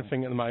about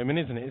anything at the moment,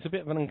 isn't it? It's a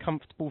bit of an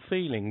uncomfortable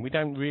feeling. We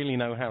don't really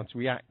know how to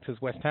react as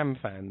West Ham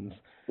fans.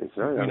 It's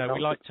very uncomfortable.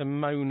 We like to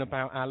moan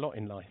about our lot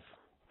in life.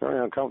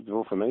 Very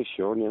uncomfortable for me,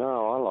 Sean. You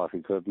know, I like a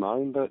good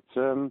moan, but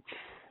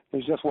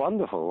it's just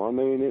wonderful. I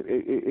mean,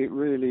 it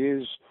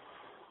really is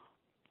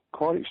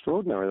quite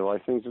extraordinary the way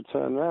things have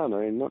turned around.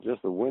 I mean, not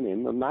just the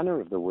winning, the manner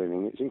of the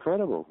winning. It's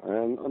incredible,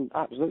 and I'm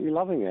absolutely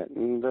loving it.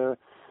 And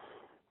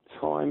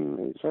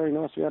it's very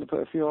nice to be able to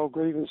put a few old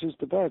grievances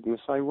to bed and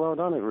say, well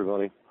done,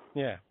 everybody.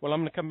 Yeah, well,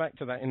 I'm going to come back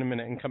to that in a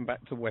minute and come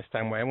back to West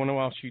Ham way. I want to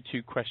ask you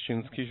two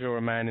questions because you're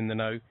a man in the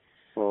know.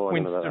 Oh,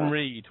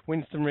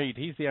 Winston Reid,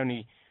 he's the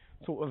only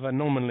sort of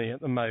anomaly at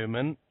the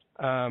moment.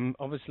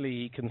 Obviously,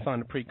 he can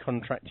sign a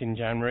pre-contract in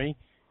January.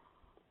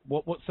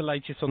 What's the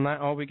latest on that?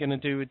 Are we going to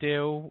do a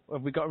deal?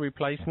 Have we got a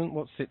replacement?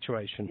 What's the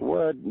situation?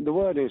 The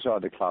word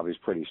inside the club is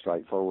pretty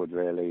straightforward,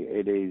 really.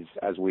 It is,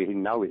 as we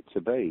know it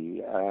to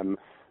be,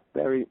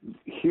 very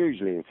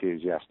hugely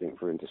enthusiastic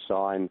for him to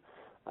sign.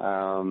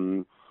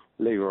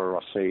 Leroy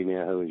Rossini,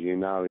 who, as you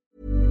know...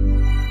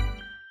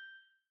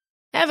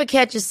 Ever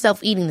catch yourself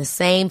eating the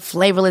same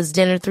flavorless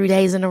dinner 3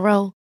 days in a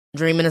row?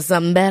 Dreaming of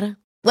something better?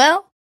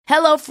 Well,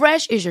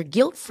 HelloFresh is your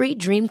guilt-free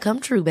dream come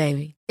true,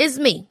 baby. It's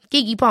me,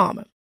 Keke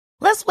Palmer.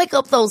 Let's wake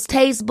up those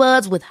taste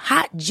buds with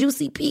hot,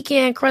 juicy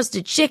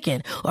pecan-crusted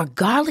chicken or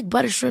garlic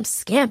butter shrimp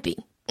scampi.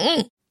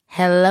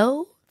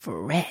 Hello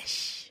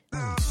Fresh.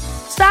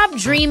 Stop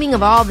dreaming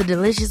of all the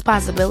delicious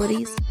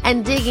possibilities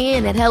and dig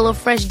in at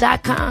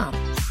HelloFresh.com.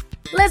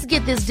 Let's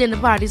get this dinner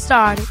party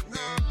started.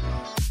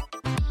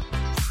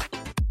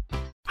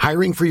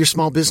 Hiring for your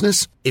small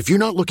business? If you're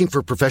not looking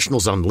for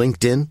professionals on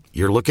LinkedIn,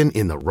 you're looking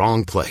in the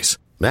wrong place.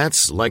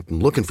 That's like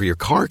looking for your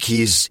car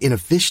keys in a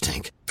fish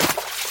tank.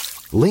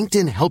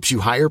 LinkedIn helps you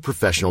hire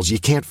professionals you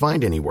can't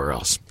find anywhere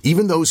else,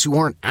 even those who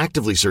aren't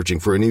actively searching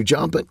for a new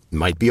job but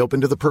might be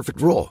open to the perfect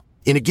role.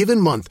 In a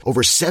given month,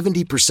 over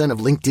 70% of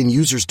LinkedIn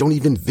users don't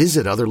even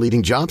visit other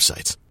leading job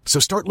sites. So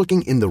start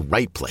looking in the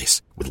right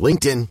place. With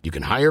LinkedIn, you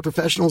can hire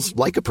professionals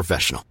like a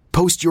professional.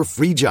 Post your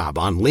free job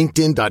on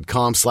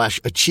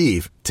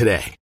linkedin.com/achieve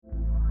today.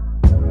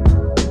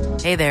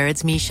 Hey there,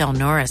 it's Michelle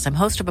Norris. I'm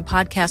host of a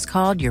podcast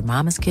called Your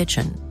Mama's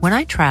Kitchen. When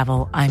I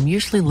travel, I'm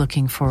usually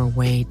looking for a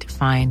way to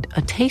find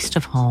a taste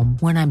of home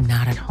when I'm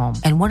not at home.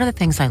 And one of the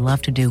things I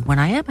love to do when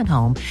I am at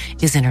home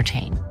is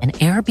entertain. And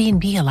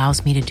Airbnb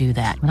allows me to do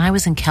that. When I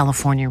was in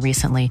California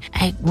recently,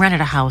 I rented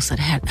a house that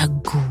had a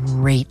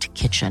great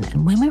kitchen.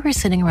 And when we were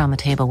sitting around the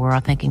table, we were all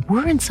thinking,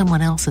 we're in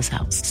someone else's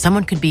house.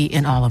 Someone could be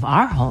in all of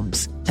our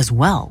homes as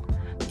well.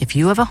 If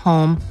you have a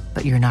home,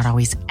 but you're not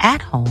always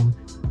at home,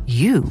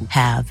 you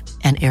have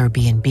an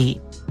Airbnb.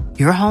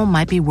 Your home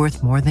might be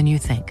worth more than you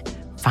think.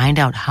 Find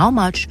out how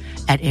much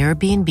at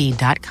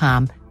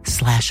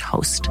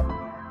airbnb.com/host.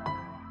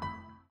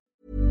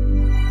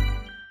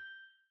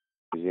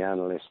 The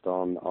analyst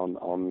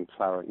on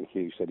Claret and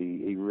Hughes said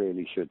he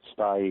really should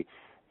stay.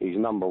 He's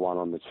number one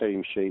on the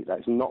team sheet.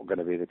 That's not going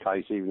to be the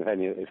case, even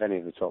if any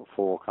of the top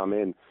four come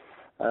in.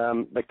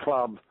 The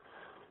club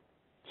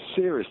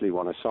seriously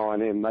want to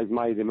sign him. They've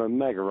made him a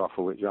mega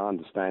offer, which I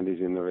understand is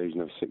in the region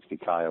of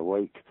 60k a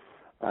week.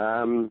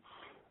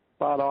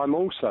 But I'm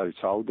also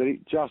told that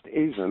it just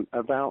isn't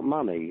about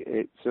money.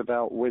 It's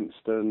about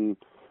Winston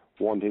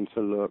wanting to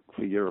look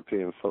for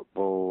European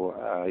football.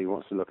 He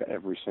wants to look at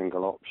every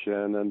single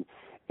option. And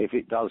if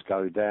it does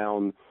go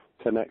down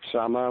to next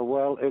summer,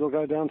 well, it'll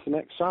go down to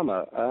next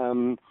summer.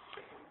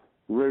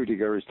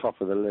 Rudiger is top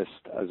of the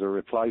list as a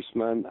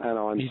replacement, and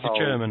I'm He's told...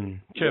 a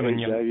German,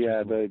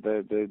 yeah,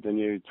 the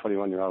new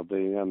 21-year-old,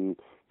 the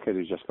kid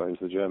who's just got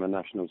into the German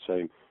national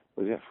team.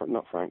 Was he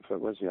not Frankfurt,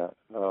 was he?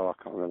 Oh, I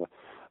can't remember.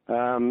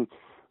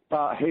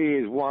 But he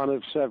is one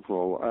of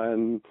several,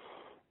 and,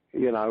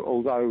 you know,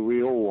 although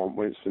we all want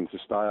Winston to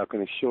stay, I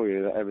can assure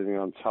you that everything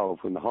I'm told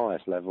from the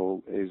highest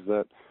level is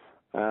that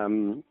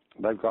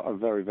they've got a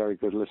very, very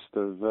good list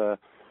of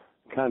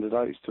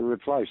candidates to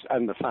replace.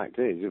 And the fact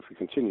is, if we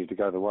continue to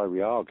go the way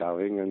we are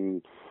going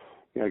and,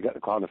 you know, get the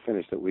kind of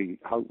finish that we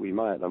hope we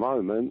may at the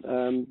moment,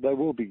 there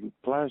will be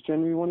players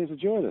genuinely wanting to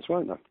join us,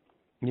 won't there?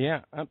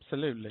 Yeah,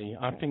 absolutely.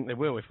 I think they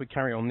will if we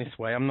carry on this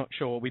way. I'm not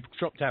sure. We've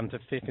dropped down to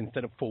 5th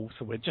instead of 4th,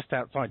 so we're just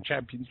outside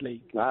Champions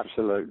League.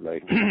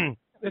 Absolutely.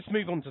 Let's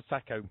move on to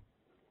Sakho.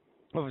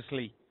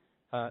 Obviously,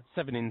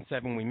 7 in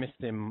 7. We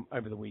missed him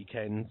over the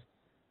weekend.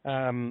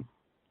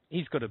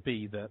 He's got to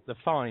be the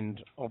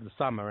find of the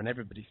summer, and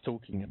everybody's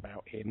talking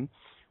about him.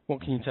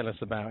 What can you tell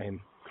us about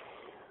him?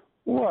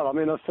 Well, I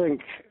mean, I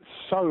think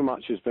so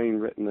much has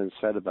been written and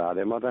said about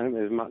him. I don't think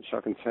there's much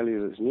I can tell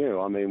you that's new.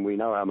 I mean, we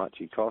know how much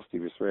he cost. He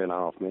was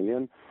 $3.5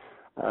 million.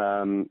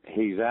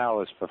 He's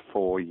ours for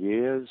 4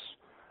 years.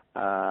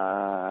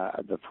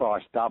 The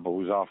price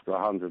doubles after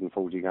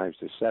 140 games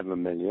to $7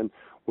 million,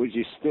 which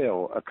is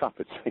still a cup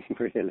of tea,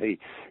 really,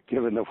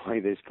 given the way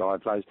this guy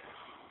plays.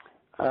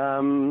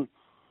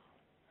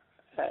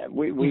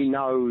 We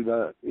know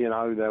that, you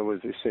know, there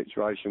was this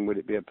situation, would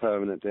it be a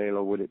permanent deal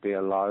or would it be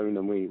a loan?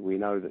 And we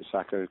know that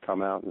Sakho has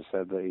come out and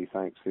said that he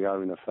thanks the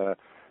owner for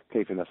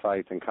keeping the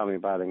faith and coming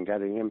back and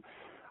getting him.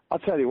 I'll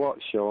tell you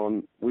what,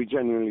 Sean, we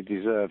genuinely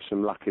deserve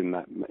some luck in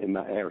that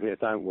area,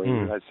 don't we?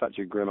 We've had such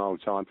a grim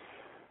old time.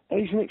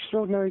 He's an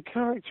extraordinary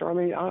character. I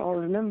mean, I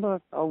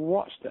remember I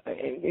watched it.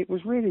 It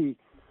was really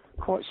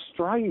quite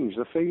strange,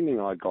 the feeling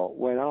I got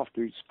when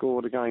after he'd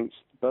scored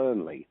against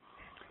Burnley,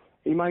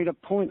 he made a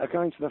point of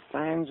going to the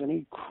fans and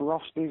he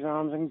crossed his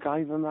arms and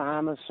gave them the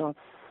hammer sign.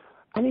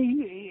 And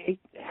he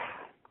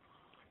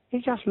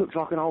just looks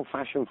like an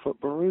old-fashioned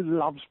footballer who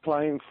loves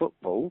playing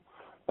football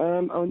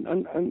and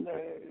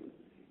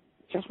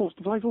just wants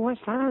to play for West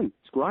Ham.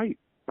 It's great.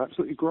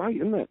 Absolutely great,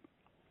 isn't it?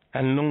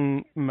 And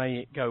long may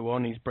it go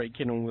on. He's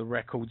breaking all the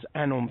records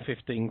and on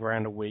 15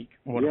 grand a week.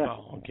 What a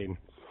bargain.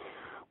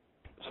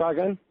 Say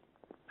again?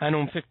 And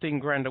on 15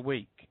 grand a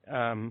week.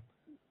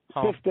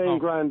 15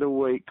 grand a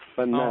week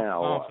for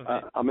now.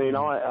 I mean,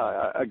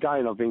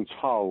 again, I've been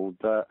told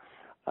that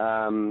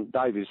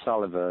David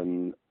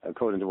Sullivan,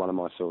 according to one of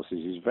my sources,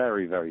 is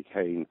very, very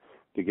keen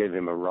to give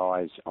him a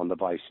rise on the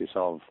basis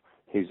of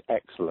his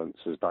excellence,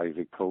 as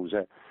David calls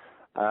it.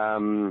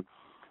 And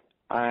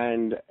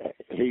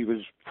he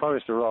was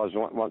promised a rise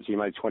once he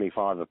made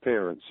 25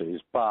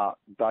 appearances, but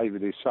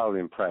David is so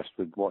impressed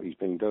with what he's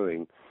been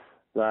doing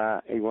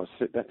that he wants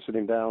to sit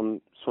him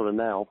down sort of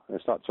now and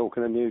start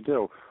talking a new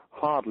deal.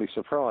 Hardly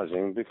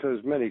surprising,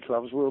 because many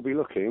clubs will be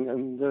looking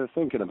and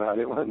thinking about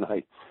it, won't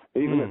they?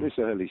 Even at this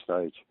early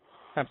stage.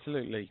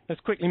 Absolutely.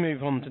 Let's quickly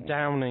move on to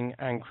Downing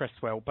and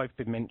Cresswell. Both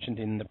been mentioned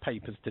in the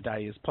papers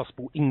today as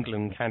possible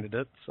England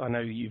candidates. I know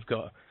you've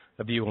got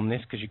a view on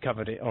this because you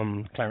covered it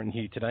on Claret and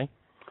Hugh today.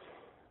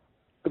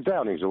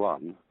 Downing's the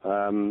one.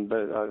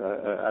 But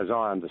as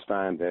I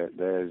understand it,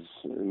 there's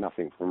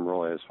nothing from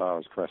Roy as far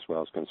as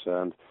Cresswell's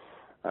concerned.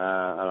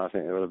 And I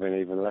think there would have been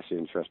even less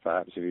interest,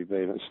 perhaps, if he'd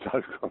been at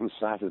Stoke on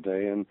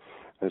Saturday and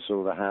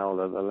saw the howl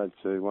that led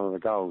to one of the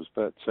goals.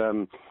 But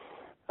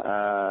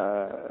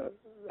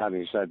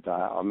Having said that,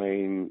 I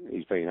mean,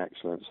 he's been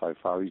excellent so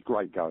far. He's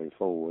great going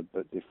forward,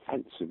 but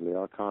defensively,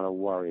 I kind of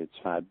worry a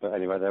tad. But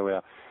anyway, there we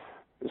are.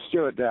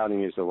 Stuart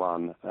Downing is the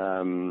one.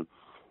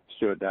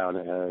 Stuart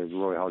Downing,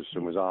 Roy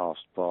Hodgson was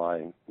asked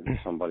by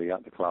somebody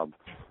at the club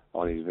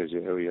on his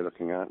visit, who are you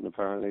looking at? And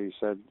apparently he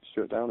said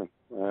Stuart Downing.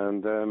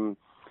 And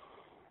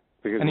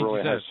because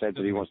Roy has said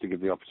that he wants to give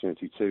the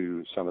opportunity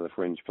to some of the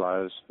fringe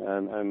players,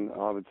 and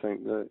I would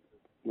think that,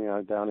 you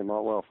know, Downing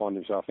might well find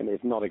himself in,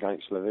 if not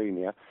against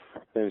Slovenia,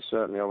 then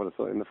certainly I would have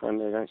thought in the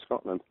friendly against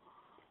Scotland.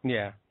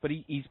 Yeah, but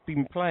he's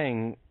been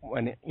playing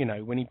when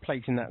he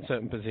plays in that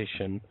certain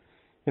position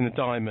in the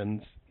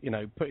Diamonds, you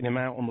know, putting him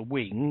out on the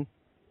wing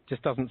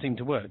just doesn't seem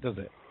to work, does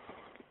it?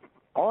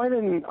 I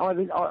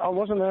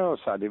wasn't there on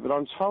Saturday, but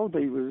I'm told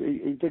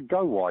he did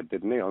go wide,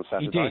 didn't he, on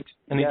Saturday? He did,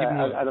 and he didn't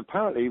work. And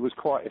apparently he was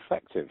quite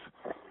effective.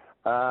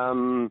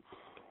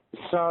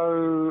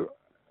 So.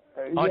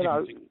 I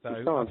didn't think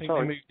so. I think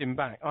they moved him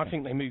back. I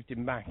think they moved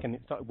him back, and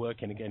it started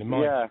working again. In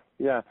my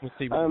yeah. We'll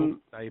see what we'll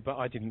say, but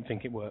I didn't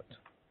think it worked.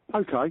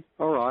 Okay,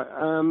 all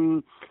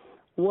right.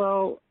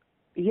 Well,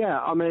 yeah.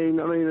 I mean,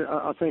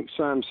 I think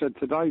Sam said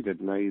today,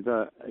 didn't he,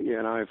 that,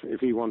 you know,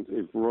 if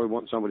Roy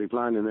wants somebody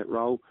playing in that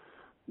role,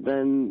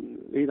 then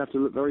he'd have to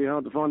look very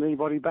hard to find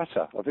anybody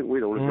better. I think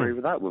we'd all agree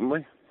with that, wouldn't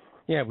we?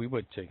 Yeah, we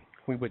would too.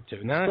 We would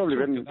too. Now,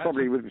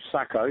 probably with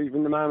Sacco,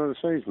 even the man of the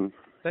season.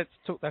 Let's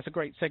talk. That's a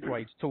great segue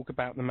to talk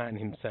about the man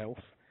himself.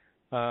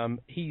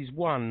 He's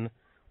won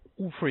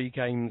all 3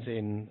 games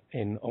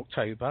in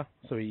October,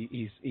 so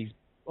he's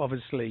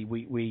obviously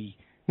we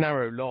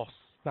narrow loss.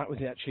 That was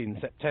actually in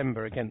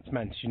September against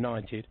Manchester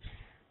United.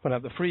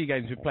 But the 3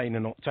 games we played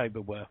in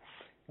October were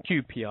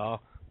QPR,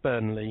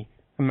 Burnley,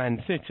 and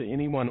Man City, and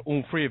he won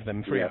all 3 of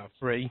them, 3 out of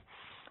 3.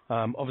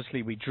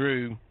 Obviously, we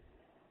drew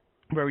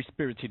very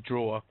spirited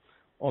draw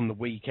on the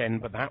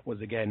weekend, but that was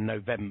again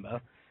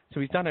November. So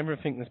he's done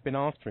everything that's been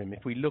asked for him.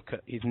 If we look at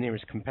his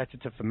nearest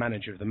competitor for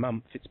Manager of the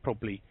Month, it's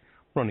probably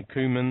Ronnie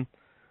Koeman,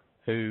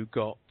 who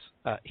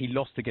he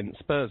lost against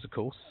Spurs, of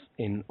course,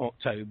 in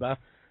October,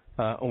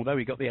 although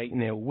he got the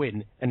 8-0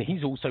 win, and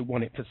he's also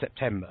won it for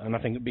September, and I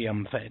think it would be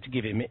unfair to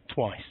give him it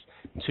twice,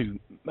 2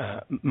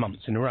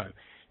 months in a row.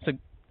 So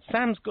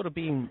Sam's got to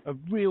be in a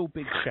real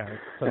big shout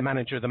for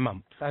Manager of the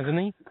Month, hasn't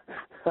he?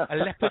 A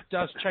leopard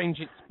does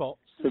change its spots.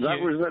 So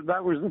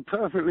that was the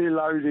perfectly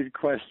loaded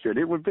question.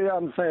 It would be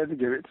unfair to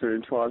give it to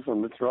him twice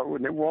on the trot,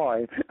 wouldn't it?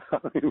 Why? I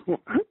mean,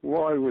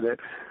 why would it?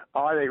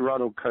 I think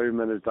Ronald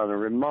Koeman has done a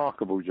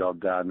remarkable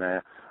job down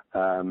there.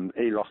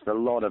 He lost a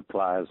lot of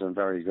players and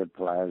very good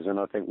players, and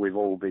I think we've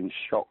all been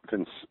shocked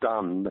and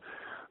stunned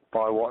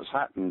by what's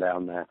happened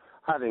down there.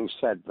 Having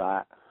said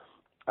that,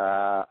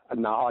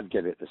 no, I'd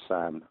give it to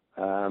Sam.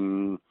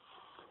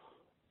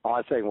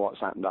 I think what's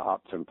happened at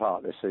Upton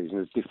Park this season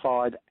has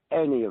defied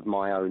any of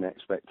my own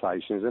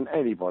expectations, and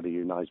anybody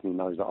who knows me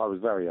knows that I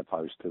was very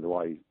opposed to the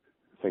way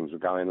things were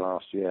going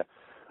last year.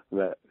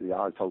 That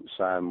I thought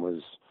Sam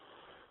was,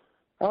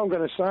 I'm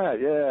going to say it,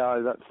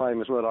 that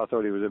famous word, I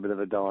thought he was a bit of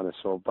a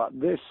dinosaur. But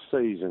this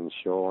season,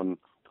 Sean,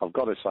 I've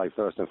got to say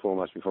first and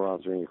foremost, before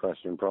answering your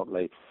question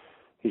properly,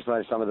 he's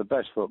played some of the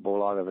best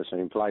football I've ever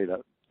seen played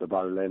at the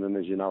Boleyn, and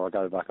as you know, I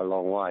go back a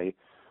long way.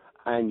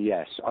 And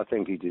yes, I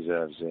think he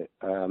deserves it.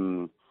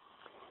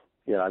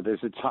 You know,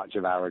 there's a touch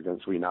of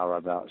arrogance we know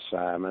about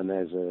Sam, and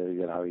there's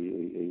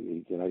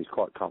he's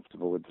quite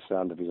comfortable with the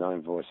sound of his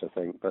own voice, I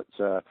think. But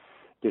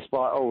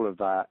despite all of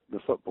that,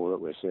 the football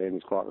that we're seeing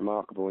is quite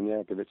remarkable,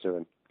 and give it to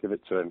him. Give it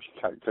to him.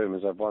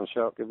 Koeman's had one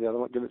shot, give the other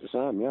one, give it to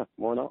Sam,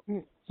 why not?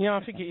 Yeah,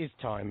 I think it is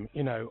time.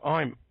 You know,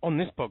 I'm on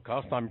this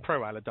podcast, I'm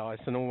pro Allardyce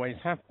and always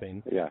have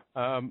been. Yeah.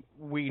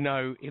 We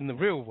know in the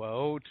real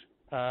world,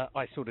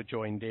 I sort of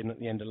joined in at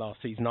the end of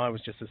last season. I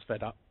was just as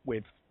fed up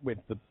with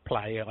the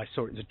play. I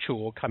saw it as a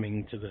chore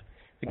coming to the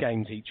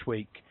games each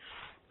week,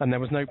 and there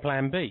was no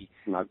plan B.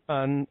 No.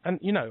 And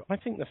you know, I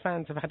think the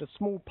fans have had a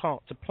small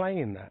part to play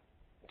in that,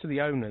 to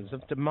the owners,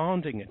 of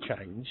demanding a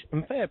change,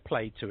 and fair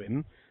play to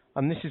him.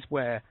 And this is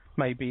where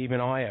maybe even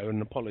I owe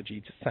an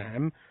apology to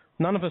Sam.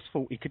 None of us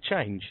thought he could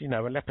change. You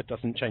know, a leopard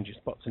doesn't change his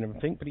spots and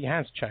everything, but he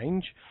has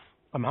changed.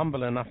 I'm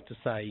humble enough to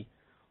say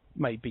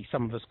maybe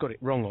some of us got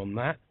it wrong on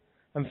that.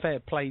 And fair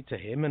play to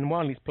him. And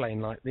while he's playing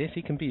like this,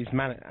 he can be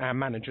our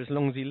manager as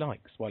long as he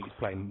likes while he's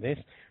playing this.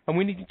 And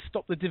we need to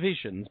stop the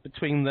divisions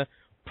between the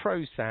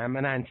pro-Sam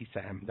and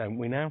anti-Sam, don't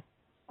we now?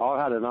 I've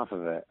had enough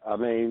of it. I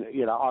mean,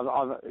 you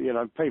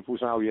know, people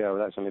say, oh yeah, well,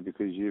 that's only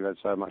because you've had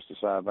so much to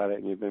say about it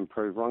and you've been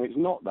proved wrong. It's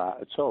not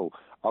that at all.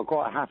 I'm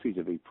quite happy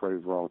to be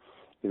proved wrong.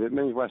 If it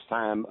means West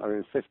Ham are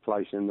in 5th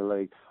place in the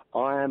league,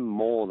 I am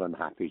more than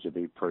happy to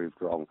be proved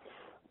wrong.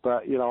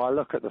 But, you know, I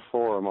look at the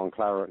forum on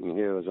Claret and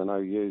Hugh, as I know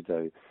you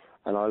do,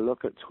 and I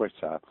look at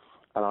Twitter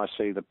and I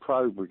see the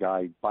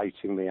pro-brigade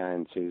baiting the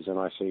antis, and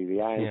I see the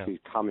antis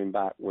coming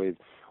back with,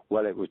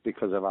 well, it was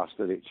because of us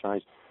that it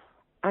changed.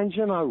 And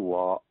you know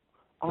what?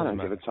 I don't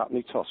give a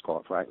tuppenny toss,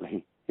 quite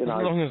frankly. You know,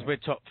 as long as we're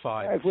top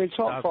 5. If we're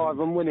top 5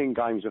 and winning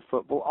games of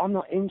football, I'm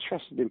not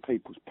interested in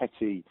people's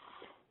petty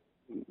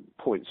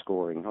point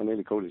scoring. I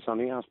nearly called it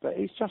something else, but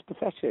it's just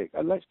pathetic.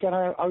 And let's get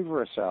over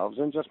ourselves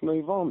and just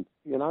move on.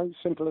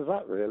 Simple as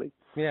that, really.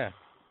 Yeah.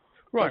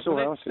 Right. That's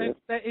all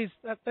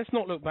let's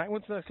not look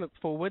backwards. Let's look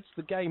forwards.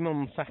 The game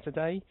on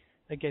Saturday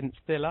against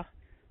Villa.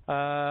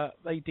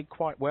 They did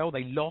quite well.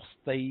 They lost.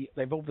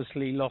 They've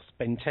obviously lost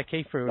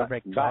Benteke for a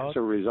red card. That's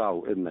a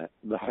result, isn't it?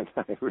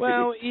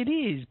 Well, it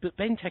is, but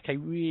Benteke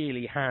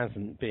really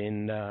hasn't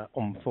been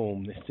on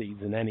form this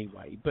season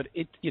anyway. But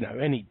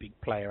any big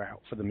player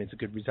out for them is a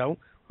good result.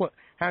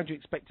 How do you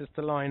expect us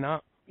to line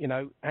up?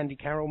 Andy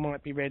Carroll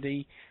might be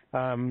ready.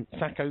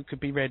 Sacco could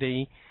be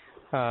ready.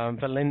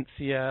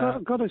 Valencia.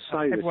 I've got to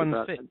say this on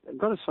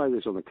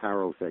the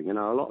Carroll thing.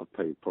 A lot of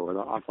people, and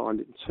I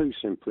find it too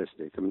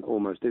simplistic and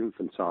almost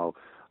infantile.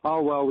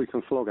 Oh well, we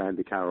can flog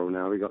Andy Carroll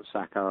now. We got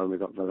Sacco and we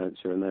got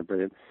Valencia, and they're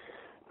brilliant.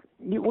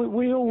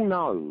 We all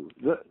know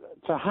that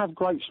to have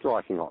great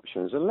striking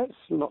options, and let's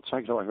not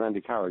take it away from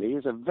Andy Carroll. He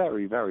is a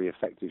very, very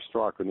effective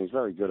striker, and he's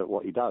very good at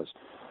what he does.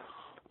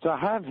 To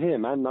have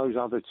him and those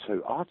other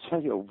two, I'll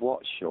tell you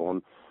what,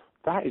 Sean.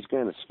 That is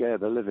going to scare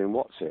the living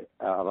out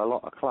of a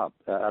lot of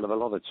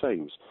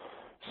teams.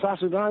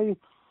 Saturday,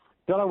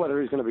 don't know whether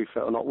he's going to be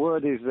fit or not.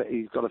 Word is that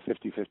he's got a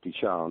 50-50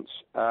 chance.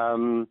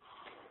 I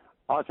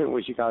think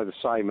we should go the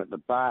same at the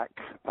back.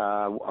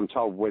 I'm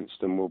told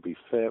Winston will be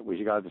fit. We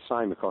should go the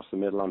same across the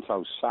middle. I'm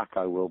told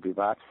Sacco will be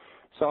back.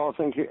 So I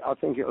think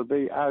it'll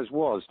be as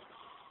was.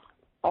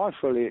 I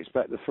fully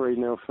expect the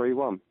 3-0,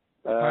 3-1.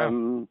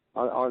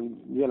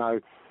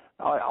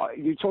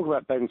 You talk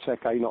about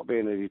Benteke not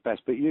being at his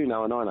best, but and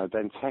I know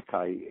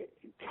Benteke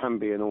can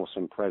be an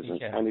awesome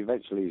presence, and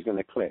eventually he's going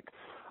to click.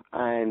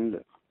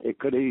 And it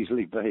could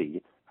easily have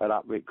been at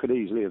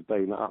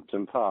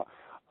Upton Park.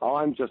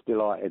 I'm just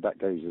delighted that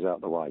Geezer's out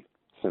the way.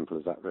 Simple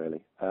as that,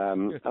 really.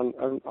 And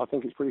I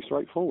think it's pretty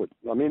straightforward.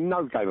 I mean,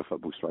 no game of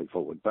football's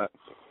straightforward, but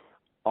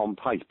on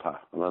paper,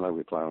 and I know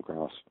we play on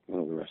grass and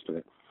all the rest of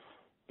it,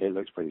 it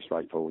looks pretty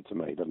straightforward to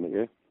me, doesn't it,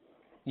 you?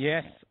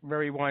 Yes,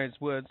 very wise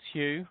words,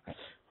 Hugh.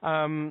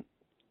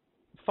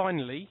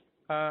 Finally,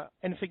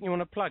 anything you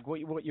want to plug?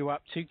 What you're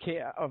up to?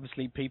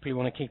 Obviously, people who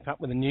want to keep up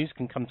with the news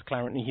can come to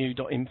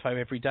claretandhugh.info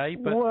every day.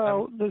 But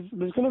there's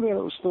going to be a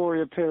little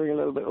story appearing a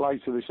little bit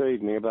later this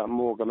evening about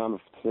Morgan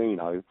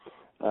Amalfitino.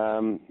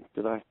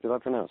 Did I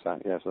pronounce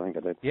that? Yes, I think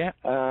I did. Yeah,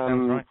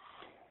 sounds right.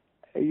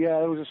 Yeah,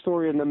 there was a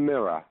story in the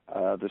Mirror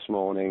this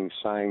morning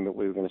saying that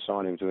we were going to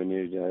sign him to a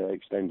new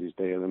extend his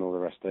deal and all the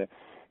rest of it.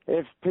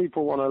 If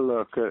people want to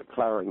look at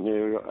Claret and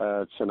Hugh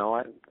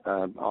tonight,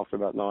 after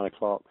about 9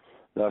 o'clock,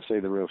 they'll see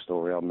the real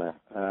story on there,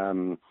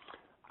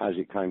 as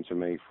it came to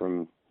me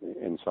from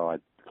inside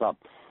the club.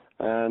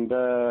 And,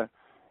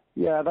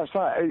 that's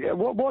right.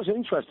 What's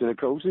interesting, of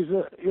course, is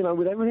that,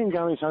 with everything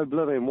going so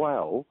bloody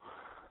well,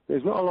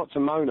 there's not a lot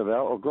to moan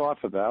about or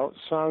gripe about,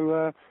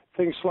 so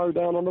things slow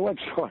down on the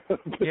website.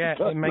 Yeah,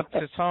 it makes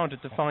it harder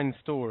to find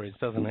stories,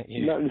 doesn't it?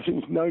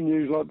 No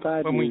news like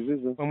bad news,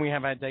 is there? When we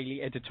have our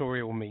daily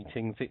editorial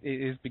meetings, it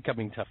is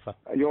becoming tougher.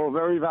 You're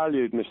very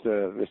valued,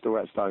 Mr.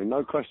 Whetstone,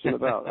 no question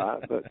about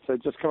that, but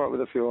just come up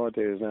with a few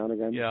ideas now and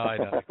again. Yeah, I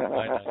know.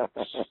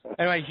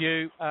 Anyway,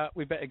 Hugh,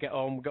 we better get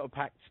on. We've got a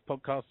packed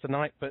podcast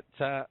tonight, but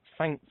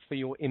thanks for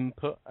your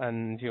input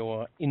and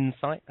your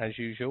insight, as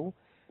usual.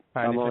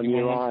 Come on,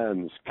 you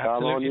Irons.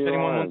 Come on, you Irons. If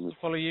anyone wants to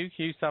follow you,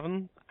 Hugh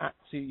Southern, at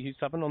Hugh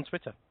Southern on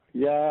Twitter.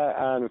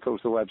 Yeah, and of course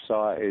the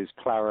website is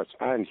Claret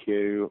and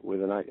Hugh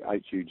with an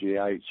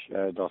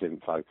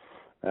HUGH.info. 8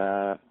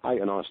 or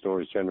 9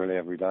 stories generally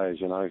every day, as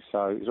you know,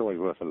 so it's always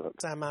worth a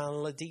look. Sam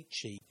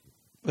Allardyce.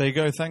 There you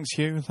go. Thanks,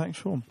 Hugh, and thanks,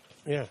 Sean.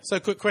 Yeah. So,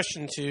 quick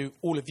question to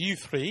all of you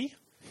three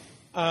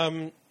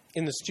in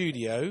the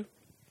studio.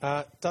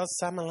 Does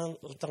Sam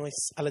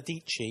Allardyce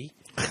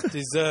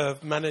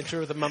deserve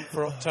Manager of the Month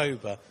for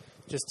October?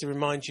 Just to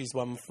remind you, he's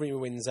won 3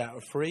 wins out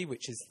of 3,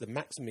 which is the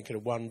maximum he could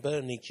have won.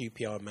 Burnley,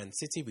 QPR, and Man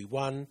City, we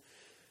won.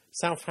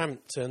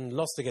 Southampton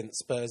lost against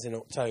Spurs in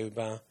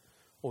October,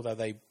 although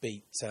they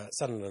beat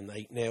Sunderland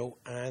 8-0.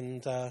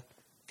 And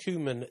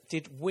Koeman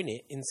did win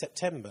it in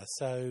September,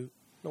 so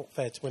not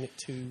fair to win it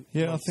 2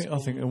 Yeah, I think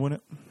he'll win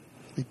it.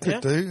 He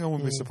could do. I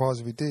wouldn't be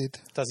surprised if he did.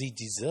 Does he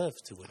deserve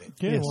to win it?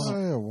 Yeah, yes.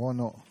 Why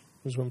not?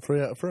 He's won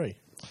 3 out of 3.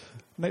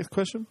 Next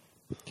question.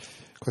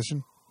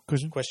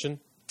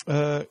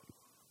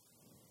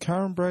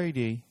 Karen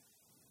Brady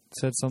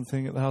said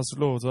something at the House of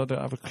Lords. I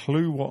don't have a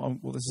clue what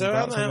this is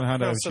about. So at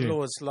the House of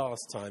Lords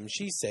last time,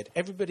 she said,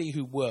 everybody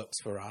who works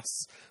for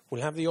us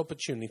will have the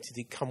opportunity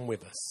to come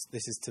with us.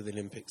 This is to the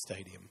Olympic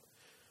Stadium.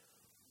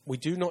 We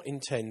do not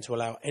intend to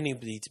allow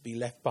anybody to be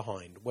left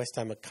behind. West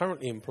Ham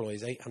currently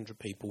employs 800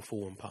 people,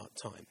 full and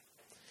part-time.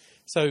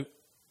 So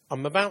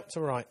I'm about to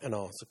write an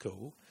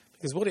article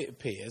because what it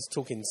appears,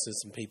 talking to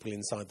some people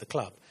inside the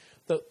club,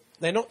 that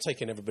they're not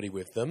taking everybody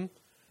with them.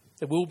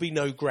 There will be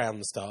no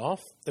ground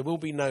staff. There will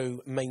be no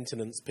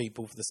maintenance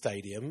people for the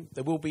stadium.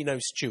 There will be no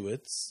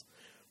stewards.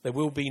 There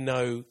will be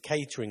no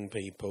catering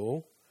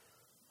people.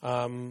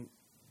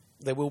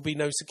 There will be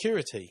no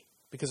security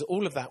because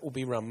all of that will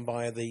be run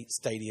by the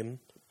stadium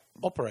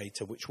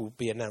operator, which will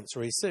be announced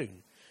very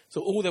soon.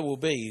 So all there will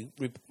be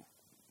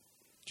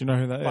Do you know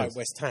who that by is?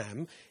 West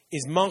Ham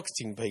is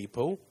marketing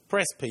people,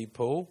 press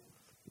people,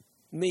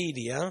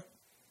 media,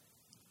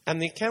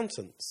 and the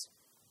accountants.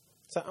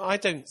 So I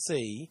don't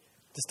see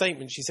the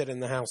statement she said in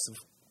the House of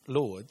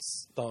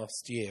Lords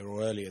last year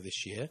or earlier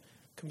this year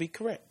can be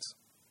correct.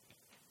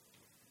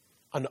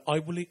 And I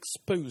will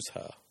expose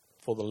her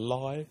for the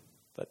lie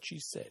that she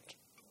said.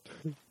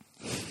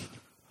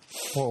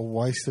 What a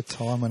waste of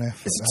time and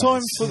effort. It's that time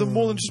is. for the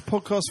More Than Just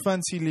Podcast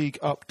Fantasy League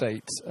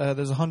update.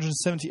 There's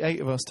 178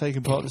 of us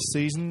taking part this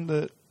season.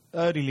 The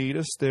early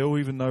leader still,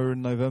 even though we're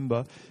in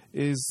November,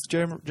 is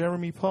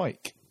Jeremy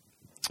Pike.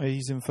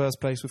 He's in first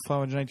place with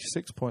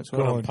 586 points.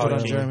 Well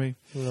done, Jeremy.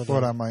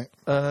 Well done,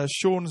 mate.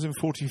 Sean's in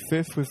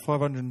 45th with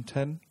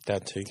 510.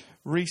 Dad too.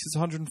 Reese is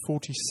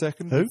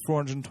 142nd Who? with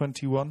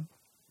 421.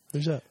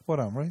 Who's that? Well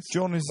done, Reese.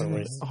 John is in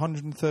Reese.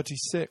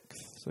 136th.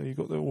 So you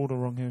got the order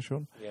wrong here,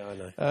 Sean. Yeah, I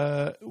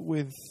know.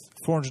 With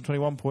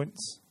 421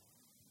 points.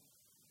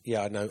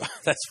 Yeah, I know.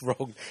 That's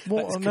wrong.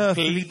 What That's on earth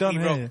have you completely done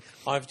wrong. here?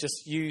 I've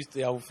just used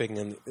the old thing,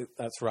 and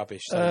that's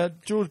rubbish. So.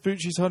 George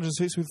Bucci's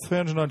 106 with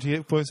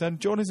 398 points, and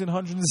John is in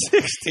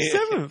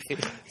 167th. So,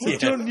 Yeah.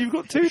 John, you've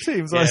got two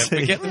teams, I Yeah, see.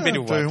 forget the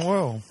middle one. Doing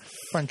well.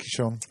 Thank you,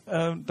 Sean.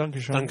 Duncan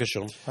Sean. Thank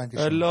you,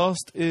 Sean.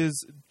 Last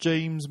is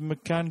James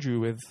McAndrew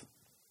with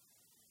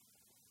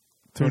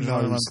Who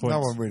 299 knows? points. No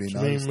one really Do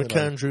you knows. mean do they?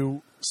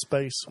 McAndrew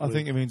space? I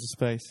think it means a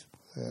space.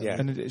 Yeah.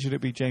 And should it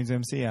be James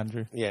MC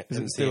Andrew? Yeah, Is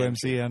it MC still Andrew.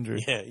 MC Andrew?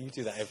 Yeah, you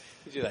do that.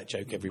 You do that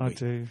joke every I week.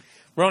 do.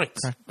 Right.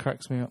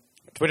 Cracks me up.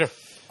 Twitter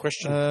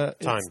question time.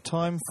 It's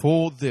time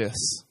for this.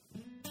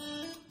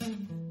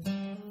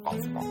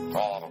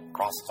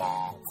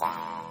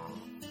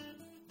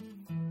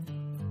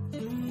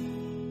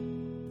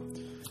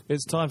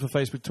 It's time for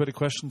Facebook Twitter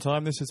question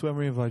time. This is when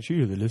we invite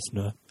you, the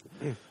listener,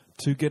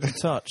 to get in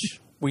touch.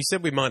 We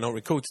said we might not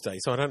record today,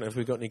 so I don't know if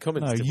we've got any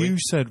comments. No, did you we?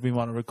 said we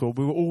might not record.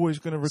 We were always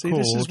going to See,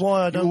 record. this is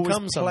why I You don't always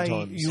come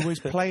sometimes. You always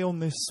play on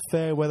this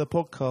fair weather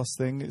podcast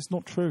thing. It's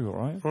not true, all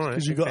right? Right,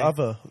 Because you've got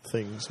other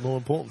things, more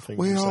important things.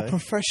 We to are say.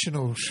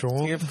 professionals,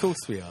 Sean. Yeah, of course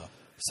we are.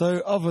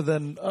 So, other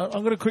than I'm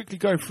going to quickly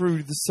go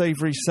through the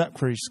Savoury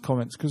Sacri's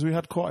comments because we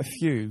had quite a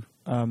few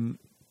on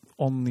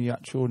the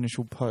actual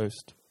initial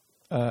post.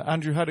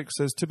 Andrew Haddock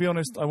says, "To be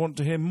honest, I want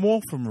to hear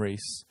more from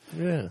Reese.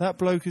 Yeah. That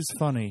bloke is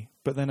funny,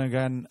 but then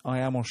again, I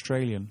am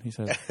Australian." He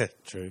says.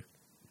 True.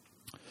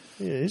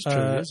 Yeah, it is true.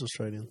 He is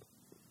Australian.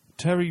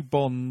 Terry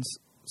Bonds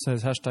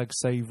says hashtag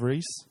save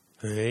Reese.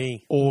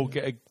 Hey. Or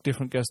get a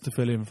different guest to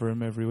fill in for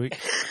him every week.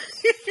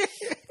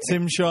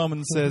 Tim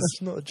Sharman says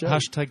That's not a joke.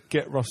 hashtag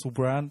get Russell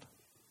Brand.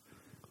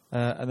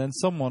 And then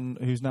someone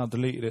who's now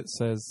deleted it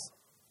says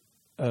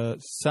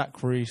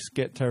sack Reese,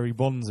 get Terry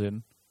Bonds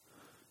in.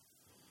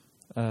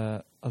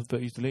 But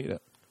he's deleted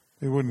it.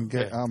 He wouldn't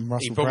get Russell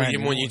He probably Brand.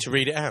 didn't want you to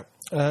read it out.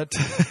 Well,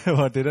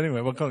 I did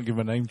anyway. Well, I can't give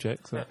him a name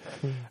check. So.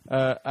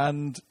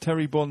 And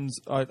Terry Bonds,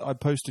 I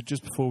posted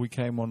just before we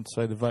came on to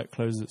say the vote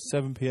closes at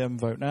 7 p.m.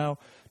 Vote now.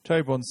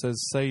 Terry Bonds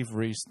says, save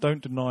Reese.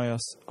 Don't deny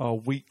us our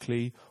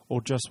weekly or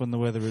just when the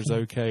weather is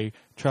okay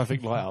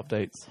traffic light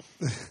updates.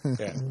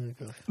 Yeah.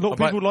 A lot of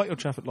people like your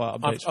traffic light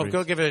updates. I've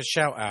got to give a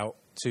shout out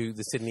to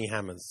the Sydney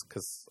Hammers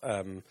because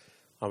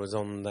I was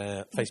on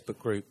their Facebook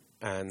group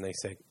and they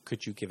said,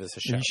 could you give us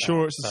a shout Are out? you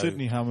sure it's the So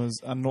Sydney Hammers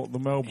and not the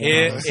Melbourne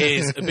Here Hammers?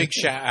 is a big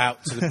shout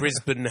out to the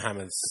Brisbane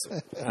Hammers.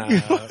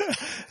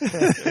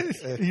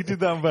 You did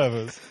that on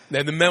purpose.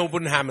 They're the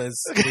Melbourne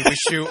Hammers. We wish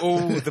you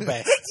all the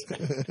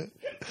best.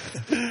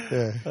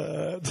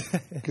 Yeah.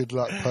 Good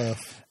luck,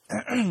 Perth.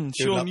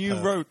 Sean, luck, you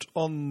Perth. wrote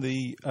on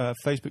the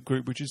Facebook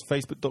group, which is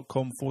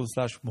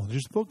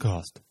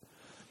facebook.com/podcast.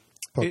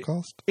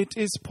 Podcast? It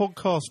is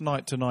podcast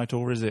night tonight,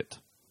 or is it?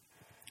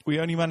 We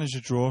only managed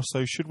a draw,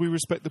 so should we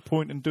respect the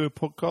point and do a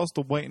podcast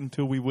or wait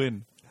until we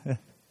win?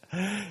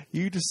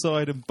 You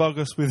decide and bug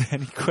us with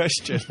any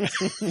question.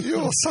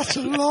 You're such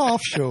a laugh,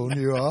 Sean,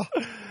 you are.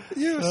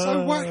 You're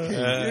so wacky.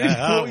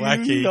 What are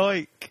you wacky.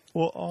 like?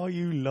 What are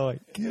you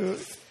like? You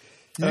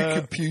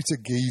computer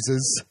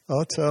geezers,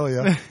 I'll tell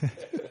you.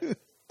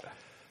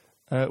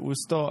 We'll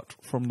start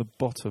from the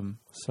bottom.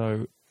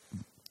 So,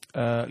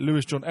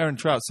 Lewis John Aaron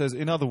Trout says,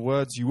 in other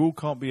words, you all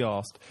can't be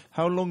asked.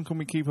 How long can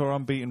we keep our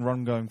unbeaten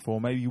run going for?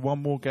 Maybe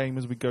one more game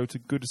as we go to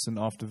Goodison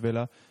after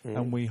Villa,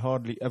 and we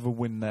hardly ever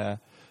win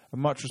there. A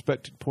much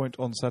respected point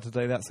on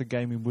Saturday. That's a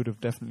game we would have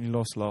definitely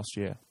lost last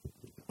year.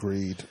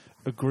 Agreed.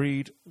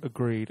 Agreed.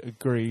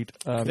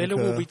 Villa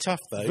will be tough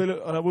though.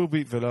 Villa will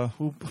beat Villa.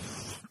 Villa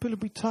will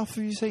be tough.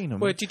 Have you seen them?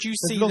 Well, did you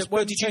see? They've lost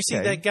Did you see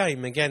Benteke. their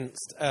game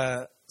against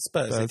Spurs? They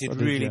Spurs, did I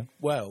did, really yeah.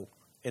 well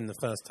in the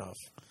first half.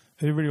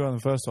 They did really well in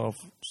the first half.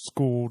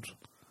 Scored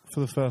for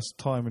the first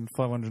time in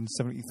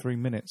 573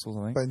 minutes or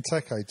something.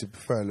 Benteke, to be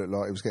fair, looked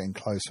like he was getting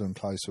closer and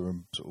closer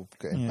and sort of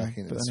getting back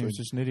into but the then he was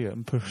swing. just an idiot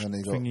and pushed And then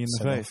he got Thingy in the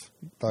sent face. off.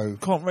 Though,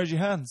 Can't raise your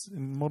hands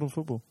in modern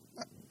football.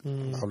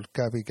 old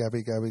Gabby,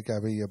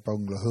 a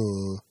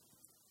bungalow.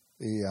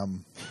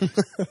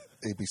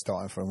 He'd be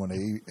starting for him, wouldn't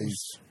he?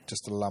 He's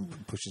just a lump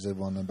and pushes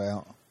everyone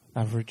about.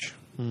 Average.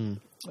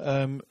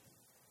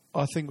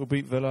 I think we'll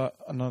beat Villa,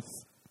 and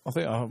I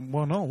think,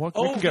 why not? We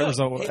can get a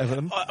result at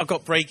Everton. I've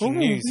got breaking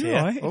news here.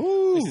 Right.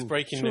 This is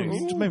breaking news.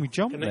 You just made me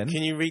jump then.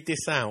 Can you read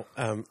this out,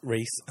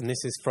 Reese? And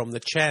this is from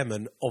the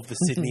chairman of the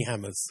Sydney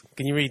Hammers.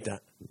 Can you read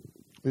that?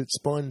 It's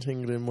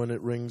spine-tingling when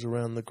it rings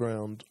around the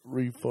ground.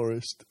 Reeve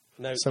Forest.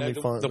 No,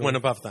 semi-final. the one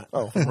above that.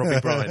 Oh. Robbie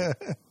Bryan.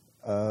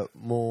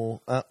 More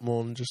at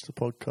Mon, just a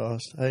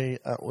podcast. Hey,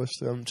 at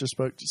West Ham, just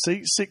spoke to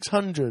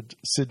 600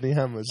 Sydney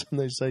Hammers, and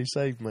they say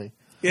save me.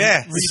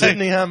 Yeah,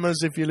 Sydney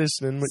Hammers, if you're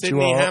listening, which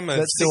Sydney you are. Hammers,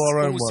 let's do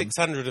our own one.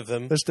 600 of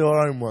them. Let's do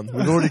our own one.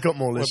 We've already got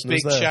more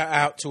listeners Big there. shout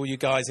out to all you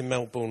guys in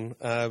Melbourne.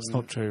 It's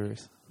not true,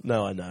 Reese.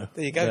 No, I know.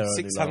 There you go, They're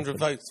only 600 laughing.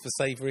 votes for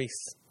Save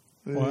Reese.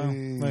 Wow,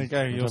 there you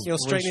go. The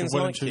Australians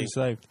well like you.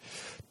 saved.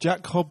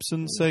 Jack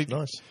Hobson said,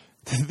 "Nice."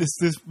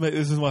 This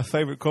is my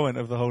favourite comment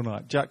of the whole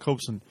night. Jack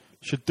Hobson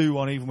should do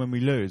one even when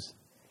we lose.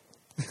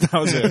 That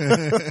was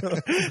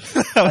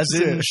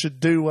it.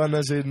 Should do one,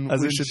 as in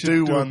we should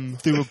do one.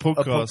 Do a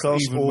podcast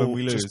even or when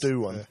we lose. Just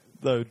do one.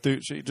 No,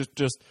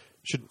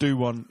 should do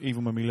one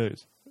even when we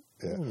lose.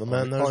 Yeah. The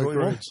man knows what he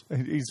wants.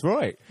 He's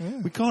right. Yeah.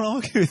 We can't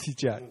argue with you,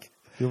 Jack.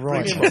 You're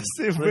right.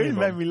 It really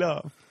made me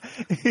laugh.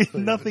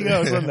 Nothing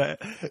else on that.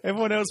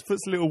 Everyone else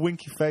puts a little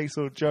winky face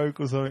or joke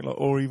or something like,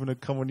 or even a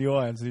come on your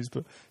irons, and he's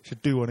put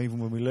should do one even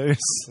when we lose.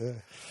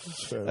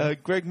 Yeah.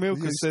 Greg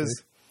Milker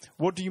says,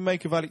 "What do you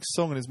make of Alex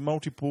Song and his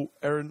multiple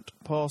errant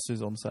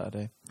passes on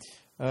Saturday?"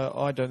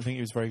 I don't think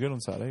he was very good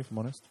on Saturday, if I'm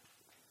honest.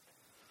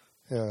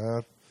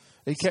 Yeah,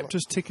 he kept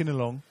us ticking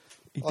along.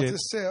 He did.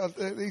 Just see,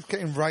 he's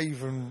getting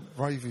rave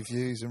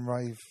reviews and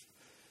rave.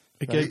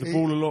 He gave the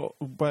ball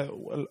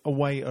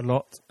away a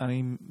lot, and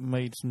he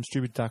made some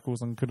stupid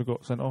tackles and could have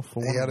got sent off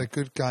for one. He had a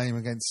good game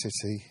against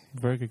City.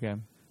 Very good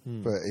game.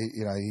 But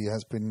he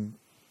has been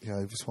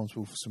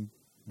responsible for some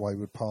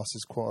wayward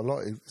passes quite a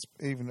lot.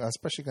 Even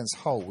especially against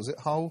Hull. Was it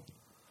Hull?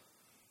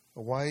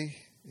 Away,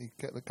 he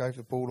gave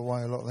the ball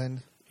away a lot.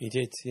 Then he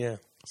did, yeah.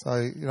 So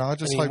I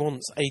just and hope he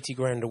wants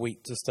 $80,000 a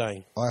week to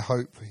stay. I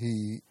hope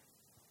he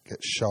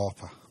gets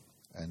sharper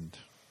and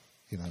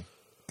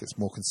gets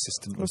more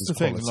consistent with his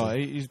quality. That's the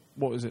thing. Like,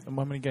 what is it?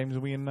 How many games are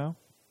we in now?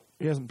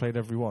 He hasn't played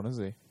every one, has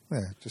he?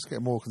 Yeah, just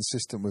get more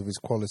consistent with his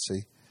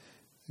quality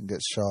and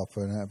gets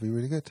sharper, and that'd be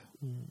really good.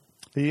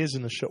 He is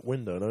in a shop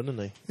window, though, isn't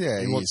he?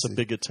 Yeah, he wants a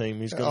bigger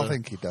team. I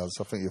think he does.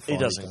 I think he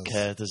doesn't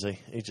care, does he?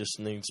 He just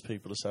needs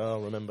people to say, "Oh,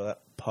 remember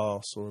that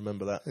pass," or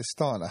 "Remember that." It's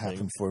starting to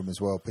happen for him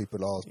as well.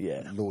 People are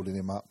lauding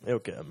him up. He'll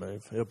get a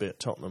move. He'll be at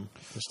Tottenham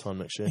this time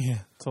next year. Yeah,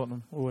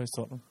 Tottenham, always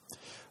Tottenham.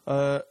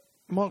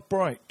 Mark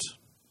Bright,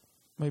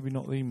 maybe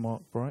not the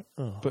Mark Bright,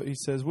 but he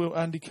says, "Will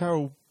Andy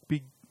Carroll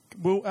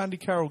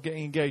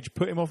getting engaged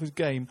put him off his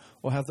game,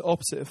 or have the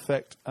opposite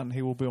effect, and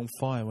he will be on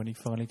fire when he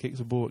finally kicks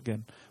a ball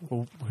again?"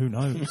 Well, who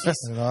knows? But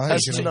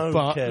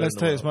let's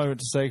take this moment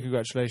to say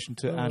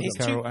congratulations to Andy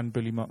Carroll and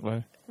Billy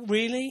Mucklow.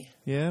 Really?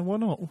 Yeah, why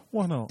not?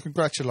 Why not?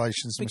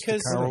 Congratulations,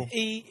 because Mr. Carroll.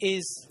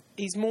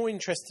 he's more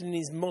interested in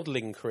his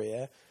modelling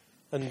career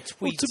and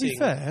tweeting. Well, to be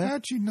fair, how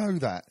do you know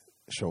that,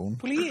 Sean?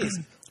 Well, he is.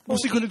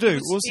 What's he going to do?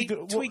 He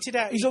tweeted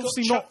out. He's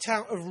obviously got chucked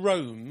out of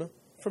Rome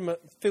from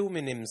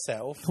filming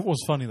himself. It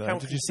was funny though.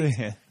 Did you see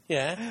it?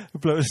 Yeah. The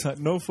bloke was like,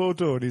 "No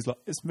photo," and he's like,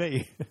 "It's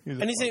me."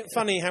 And isn't it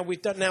funny how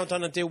we've now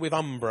done a deal with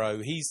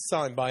Umbro? He's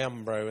signed by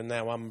Umbro, and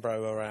now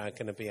Umbro are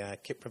going to be our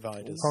kit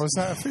providers. Oh, is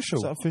that official?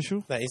 Is that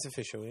official? That is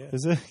official. Yeah.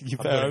 Is it? You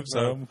better hope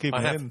so. I'm keeping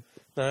it in.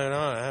 No,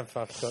 I have.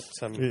 I've got.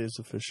 It is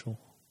official.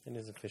 It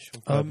is official.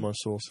 I have my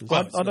sources.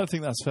 Well, I don't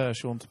think that's fair,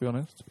 Sean. To be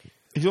honest.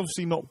 He's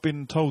obviously not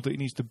been told that he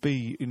needs to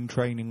be in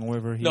training or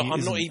whether he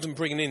I'm not even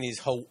bringing in his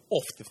whole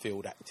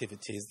off-the-field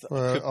activities.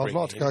 I'd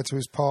like to go to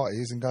his party,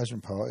 his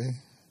engagement party.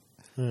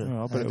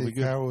 Yeah, I bet it'll be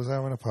good. Carroll's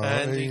having a party.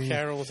 Andy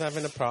Carroll's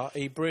having a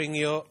party. Bring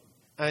your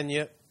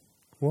Anya.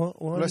 What?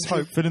 Let's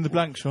hope. Fill in the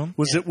blank, Sean.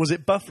 Was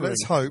it buffering?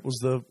 Let's hope. Was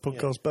the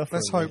podcast buffering?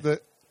 Let's hope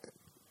that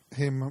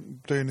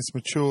him doing this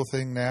mature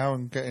thing now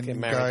and getting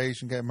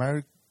engaged and getting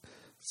married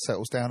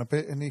settles down a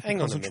bit and he can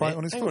concentrate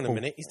on his football. Hang on a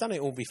minute. He's done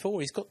it all before.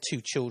 He's got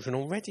 2 children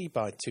already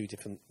by 2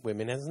 different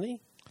women, hasn't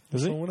he?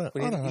 Has he? Well, at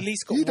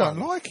least got you one.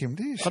 don't like him,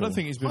 do you, I Sean? don't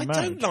think he's been married.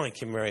 I don't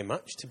like him very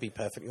much, to be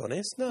perfectly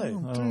honest.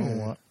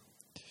 No.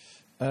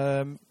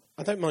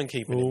 I don't mind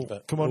keeping him,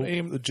 but... Come on,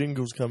 Ian. The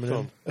jingle's coming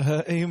in.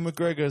 Ian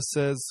McGregor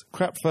says,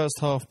 "Crap first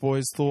half,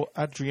 boys. Thought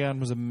Adrian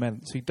was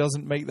immense. He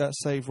doesn't make that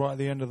save right at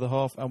the end of the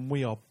half, and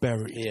we are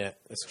buried." Yeah,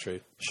 that's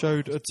true.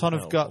 Showed a ton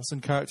of guts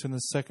and character in the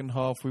second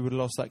half. We would have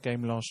lost that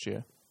game last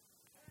year.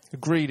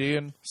 Agreed,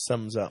 Ian.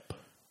 Sums up.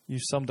 You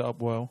summed it up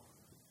well.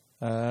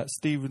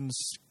 Stephen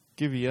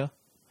Skivia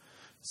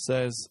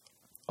says,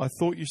 "I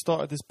thought you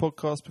started this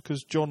podcast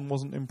because John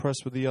wasn't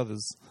impressed with the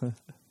others."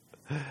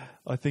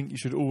 I think you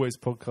should always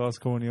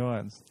podcast Come On Your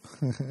Irons.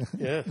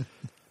 Yeah.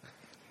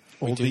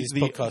 Or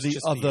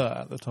the other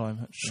at the time.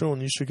 Actually.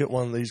 Sean, you should get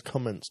one of these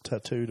comments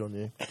tattooed on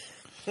you.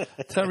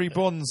 Terry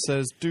Bond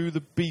says, "Do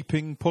the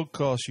beeping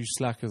podcast, you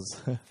slackers."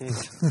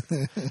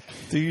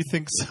 Do you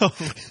think Song?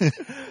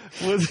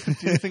 Do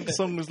you think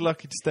Song was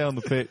lucky to stay on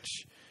the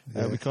pitch?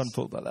 We kind of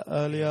talked about that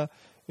earlier.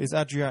 Is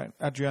Adrian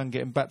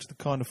getting back to the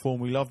kind of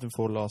form we loved him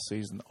for last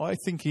season? I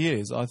think he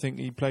is. I think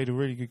he played a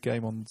really good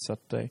game on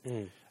Saturday.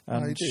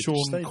 And he did.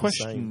 Sean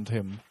questioned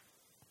him.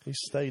 He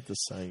stayed the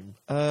same.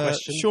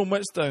 Sean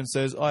Whetstone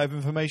says, I have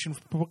information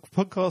from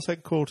podcast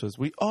headquarters.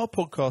 We are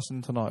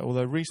podcasting tonight,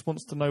 although Reese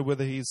wants to know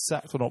whether he's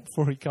sacked or not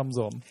before he comes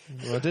on.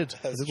 Well, I did.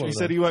 He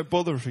said he won't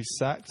bother if he's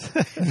sacked.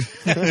 I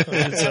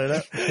didn't say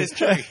that. It's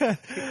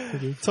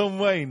true. Tom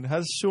Wayne,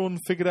 has Sean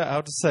figured out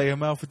how to say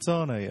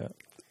Amalfitano yet?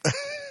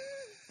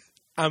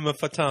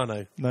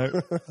 Amalfitano. No.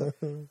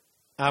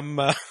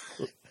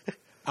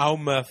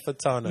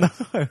 Amalfitano.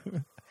 No.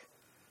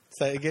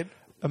 Say it again.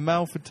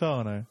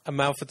 Amalfitano.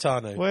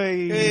 Amalfitano.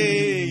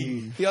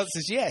 Hey. The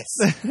answer's yes.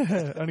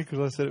 Only because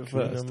I said it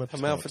first.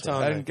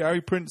 Amalfitano. And Gary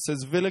Prince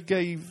says Villa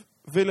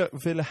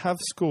have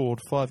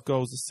scored 5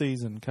 goals this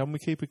season. Can we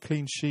keep a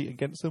clean sheet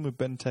against them with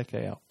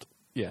Benteke out?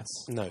 Yes.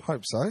 No.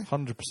 Hope so.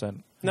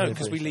 100%. No,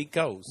 because we leak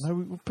goals. No,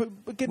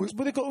 who's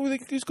going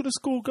to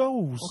score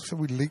goals? So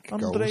we leak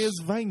goals. Andreas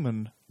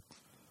Weimann.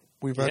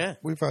 We've had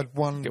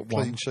one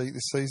clean sheet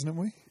this season,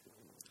 haven't we?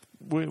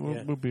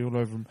 We'll be all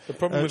over them. The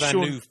problem with our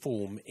new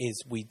form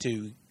is we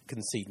do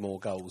concede more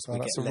goals. Oh,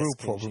 that's a real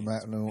problem,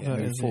 that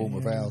new form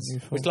of ours.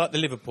 It's like the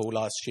Liverpool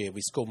last year.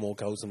 We score more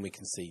goals than we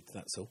concede,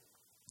 that's all.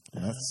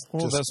 That's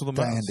all that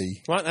matters.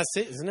 dandy. Right, that's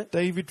it, isn't it?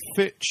 David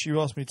Fitch,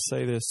 you asked me to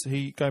say this.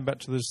 Going back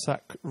to the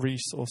sack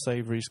Reese or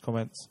save Reese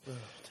comments.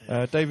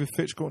 David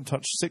Fitch got in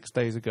touch 6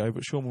 days ago,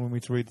 but Sean wanted me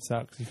to read this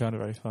out because he found it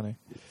very funny.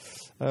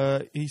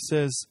 He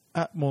says,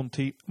 at more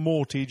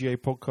TGA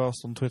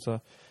podcast on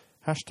Twitter,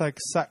 hashtag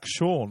sack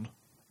Sean.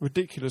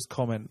 Ridiculous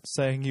comment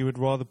saying you would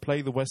rather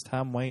play the West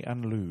Ham way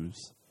and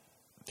lose.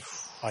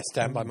 I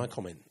stand by my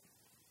comment.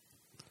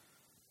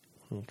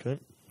 Okay.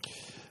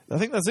 I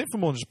think that's it for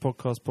More Than Just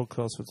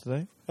Podcast for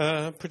today.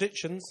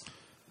 Predictions?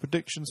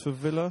 Predictions for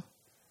Villa.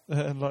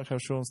 And like how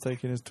Sean's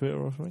taking his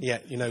Twitter off me. Yeah,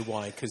 you know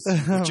why? Because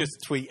you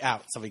just tweet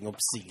out something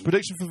obscene.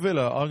 Prediction for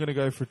Villa, I'm going to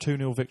go for a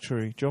 2-0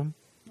 victory. John?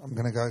 I'm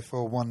going to go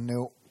for a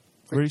 1-0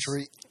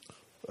 victory.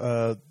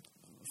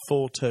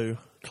 4-2,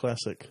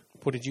 classic.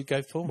 What did you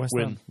go for?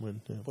 Win.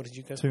 Yeah. What did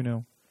you go for?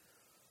 2-0.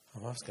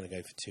 Oh, I was going to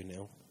go for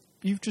 2-0.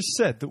 You've just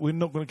said that we're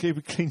not going to keep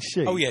a clean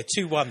sheet. Oh, yeah,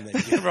 2-1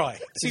 then. You're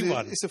right.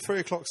 2-1. It's a 3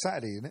 o'clock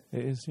Saturday, isn't it?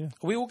 It is, yeah.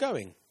 Are we all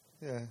going?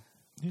 Yeah.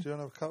 Do you want to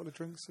have a couple of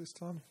drinks this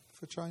time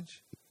for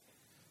change?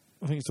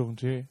 I think he's talking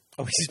to you.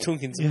 Oh, he's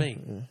talking to me.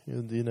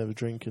 Yeah. You're never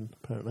drinking,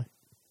 apparently.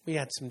 We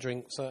had some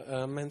drinks at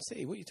Man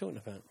City. What are you talking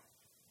about?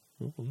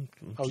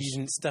 Oh, you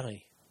didn't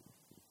stay?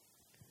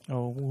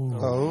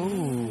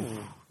 Oh.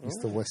 It's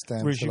the West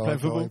Ham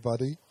guy,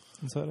 buddy.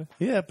 On Saturday?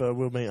 Yeah, but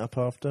we'll meet up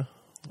after.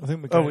 I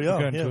think we're going, we are.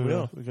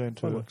 We're going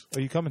to. Fireworks.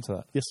 Are you coming to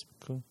that? Yes.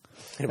 Cool.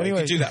 Anyway, you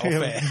can do that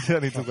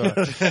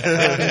off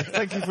air.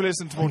 Thank you for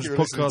listening to Morning's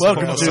podcast.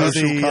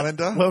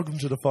 Welcome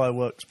to the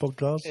Fireworks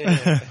podcast.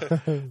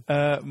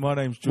 My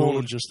name's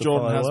George.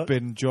 John has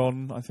been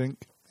John, I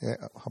think. Yeah,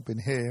 I've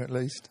been here at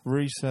least.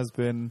 Reese has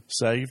been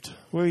saved.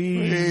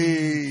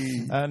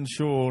 Whee! And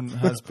Sean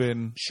has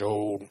been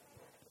Sean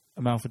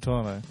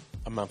Amalfitano.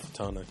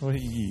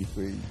 Whee.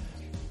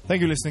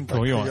 Thank you for listening. Come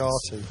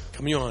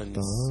on.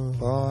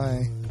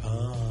 Bye.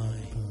 Bye.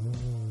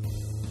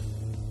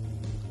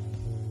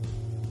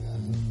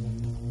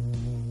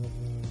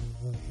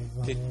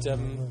 Did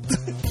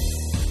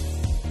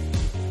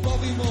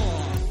Bobby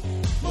Moore,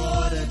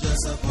 more than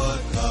just a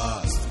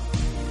podcast.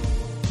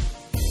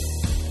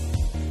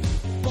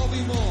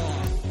 Bobby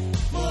Moore,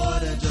 more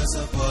than just a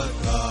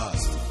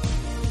podcast.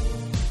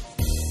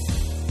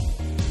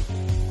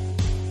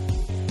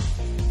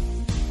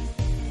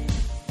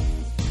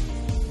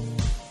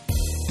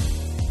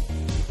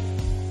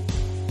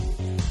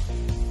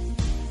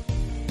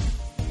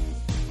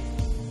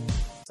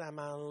 Sam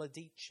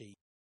Aladici.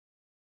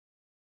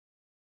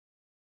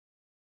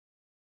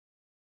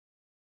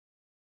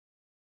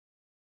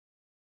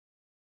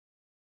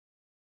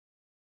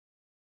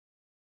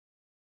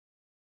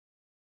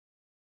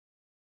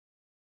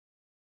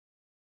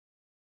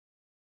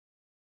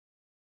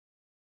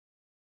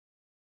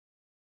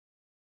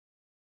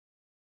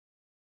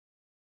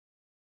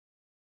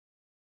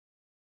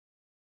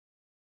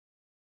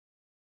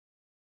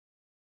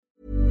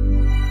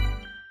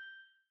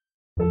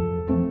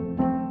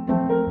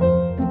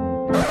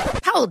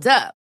 Hold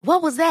up.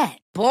 What was that?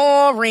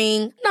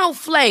 Boring. No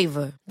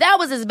flavor. That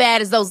was as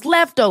bad as those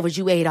leftovers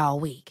you ate all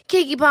week.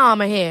 Keke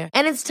Palmer here,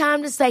 and it's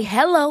time to say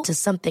hello to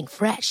something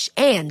fresh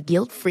and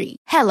guilt-free.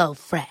 Hello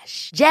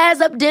Fresh.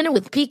 Jazz up dinner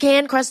with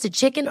pecan-crusted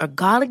chicken or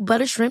garlic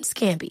butter shrimp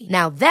scampi.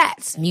 Now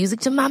that's music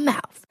to my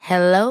mouth.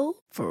 Hello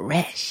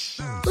Fresh.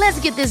 Let's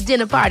get this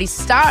dinner party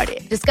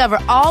started. Discover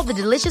all the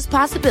delicious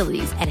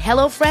possibilities at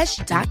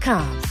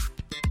HelloFresh.com.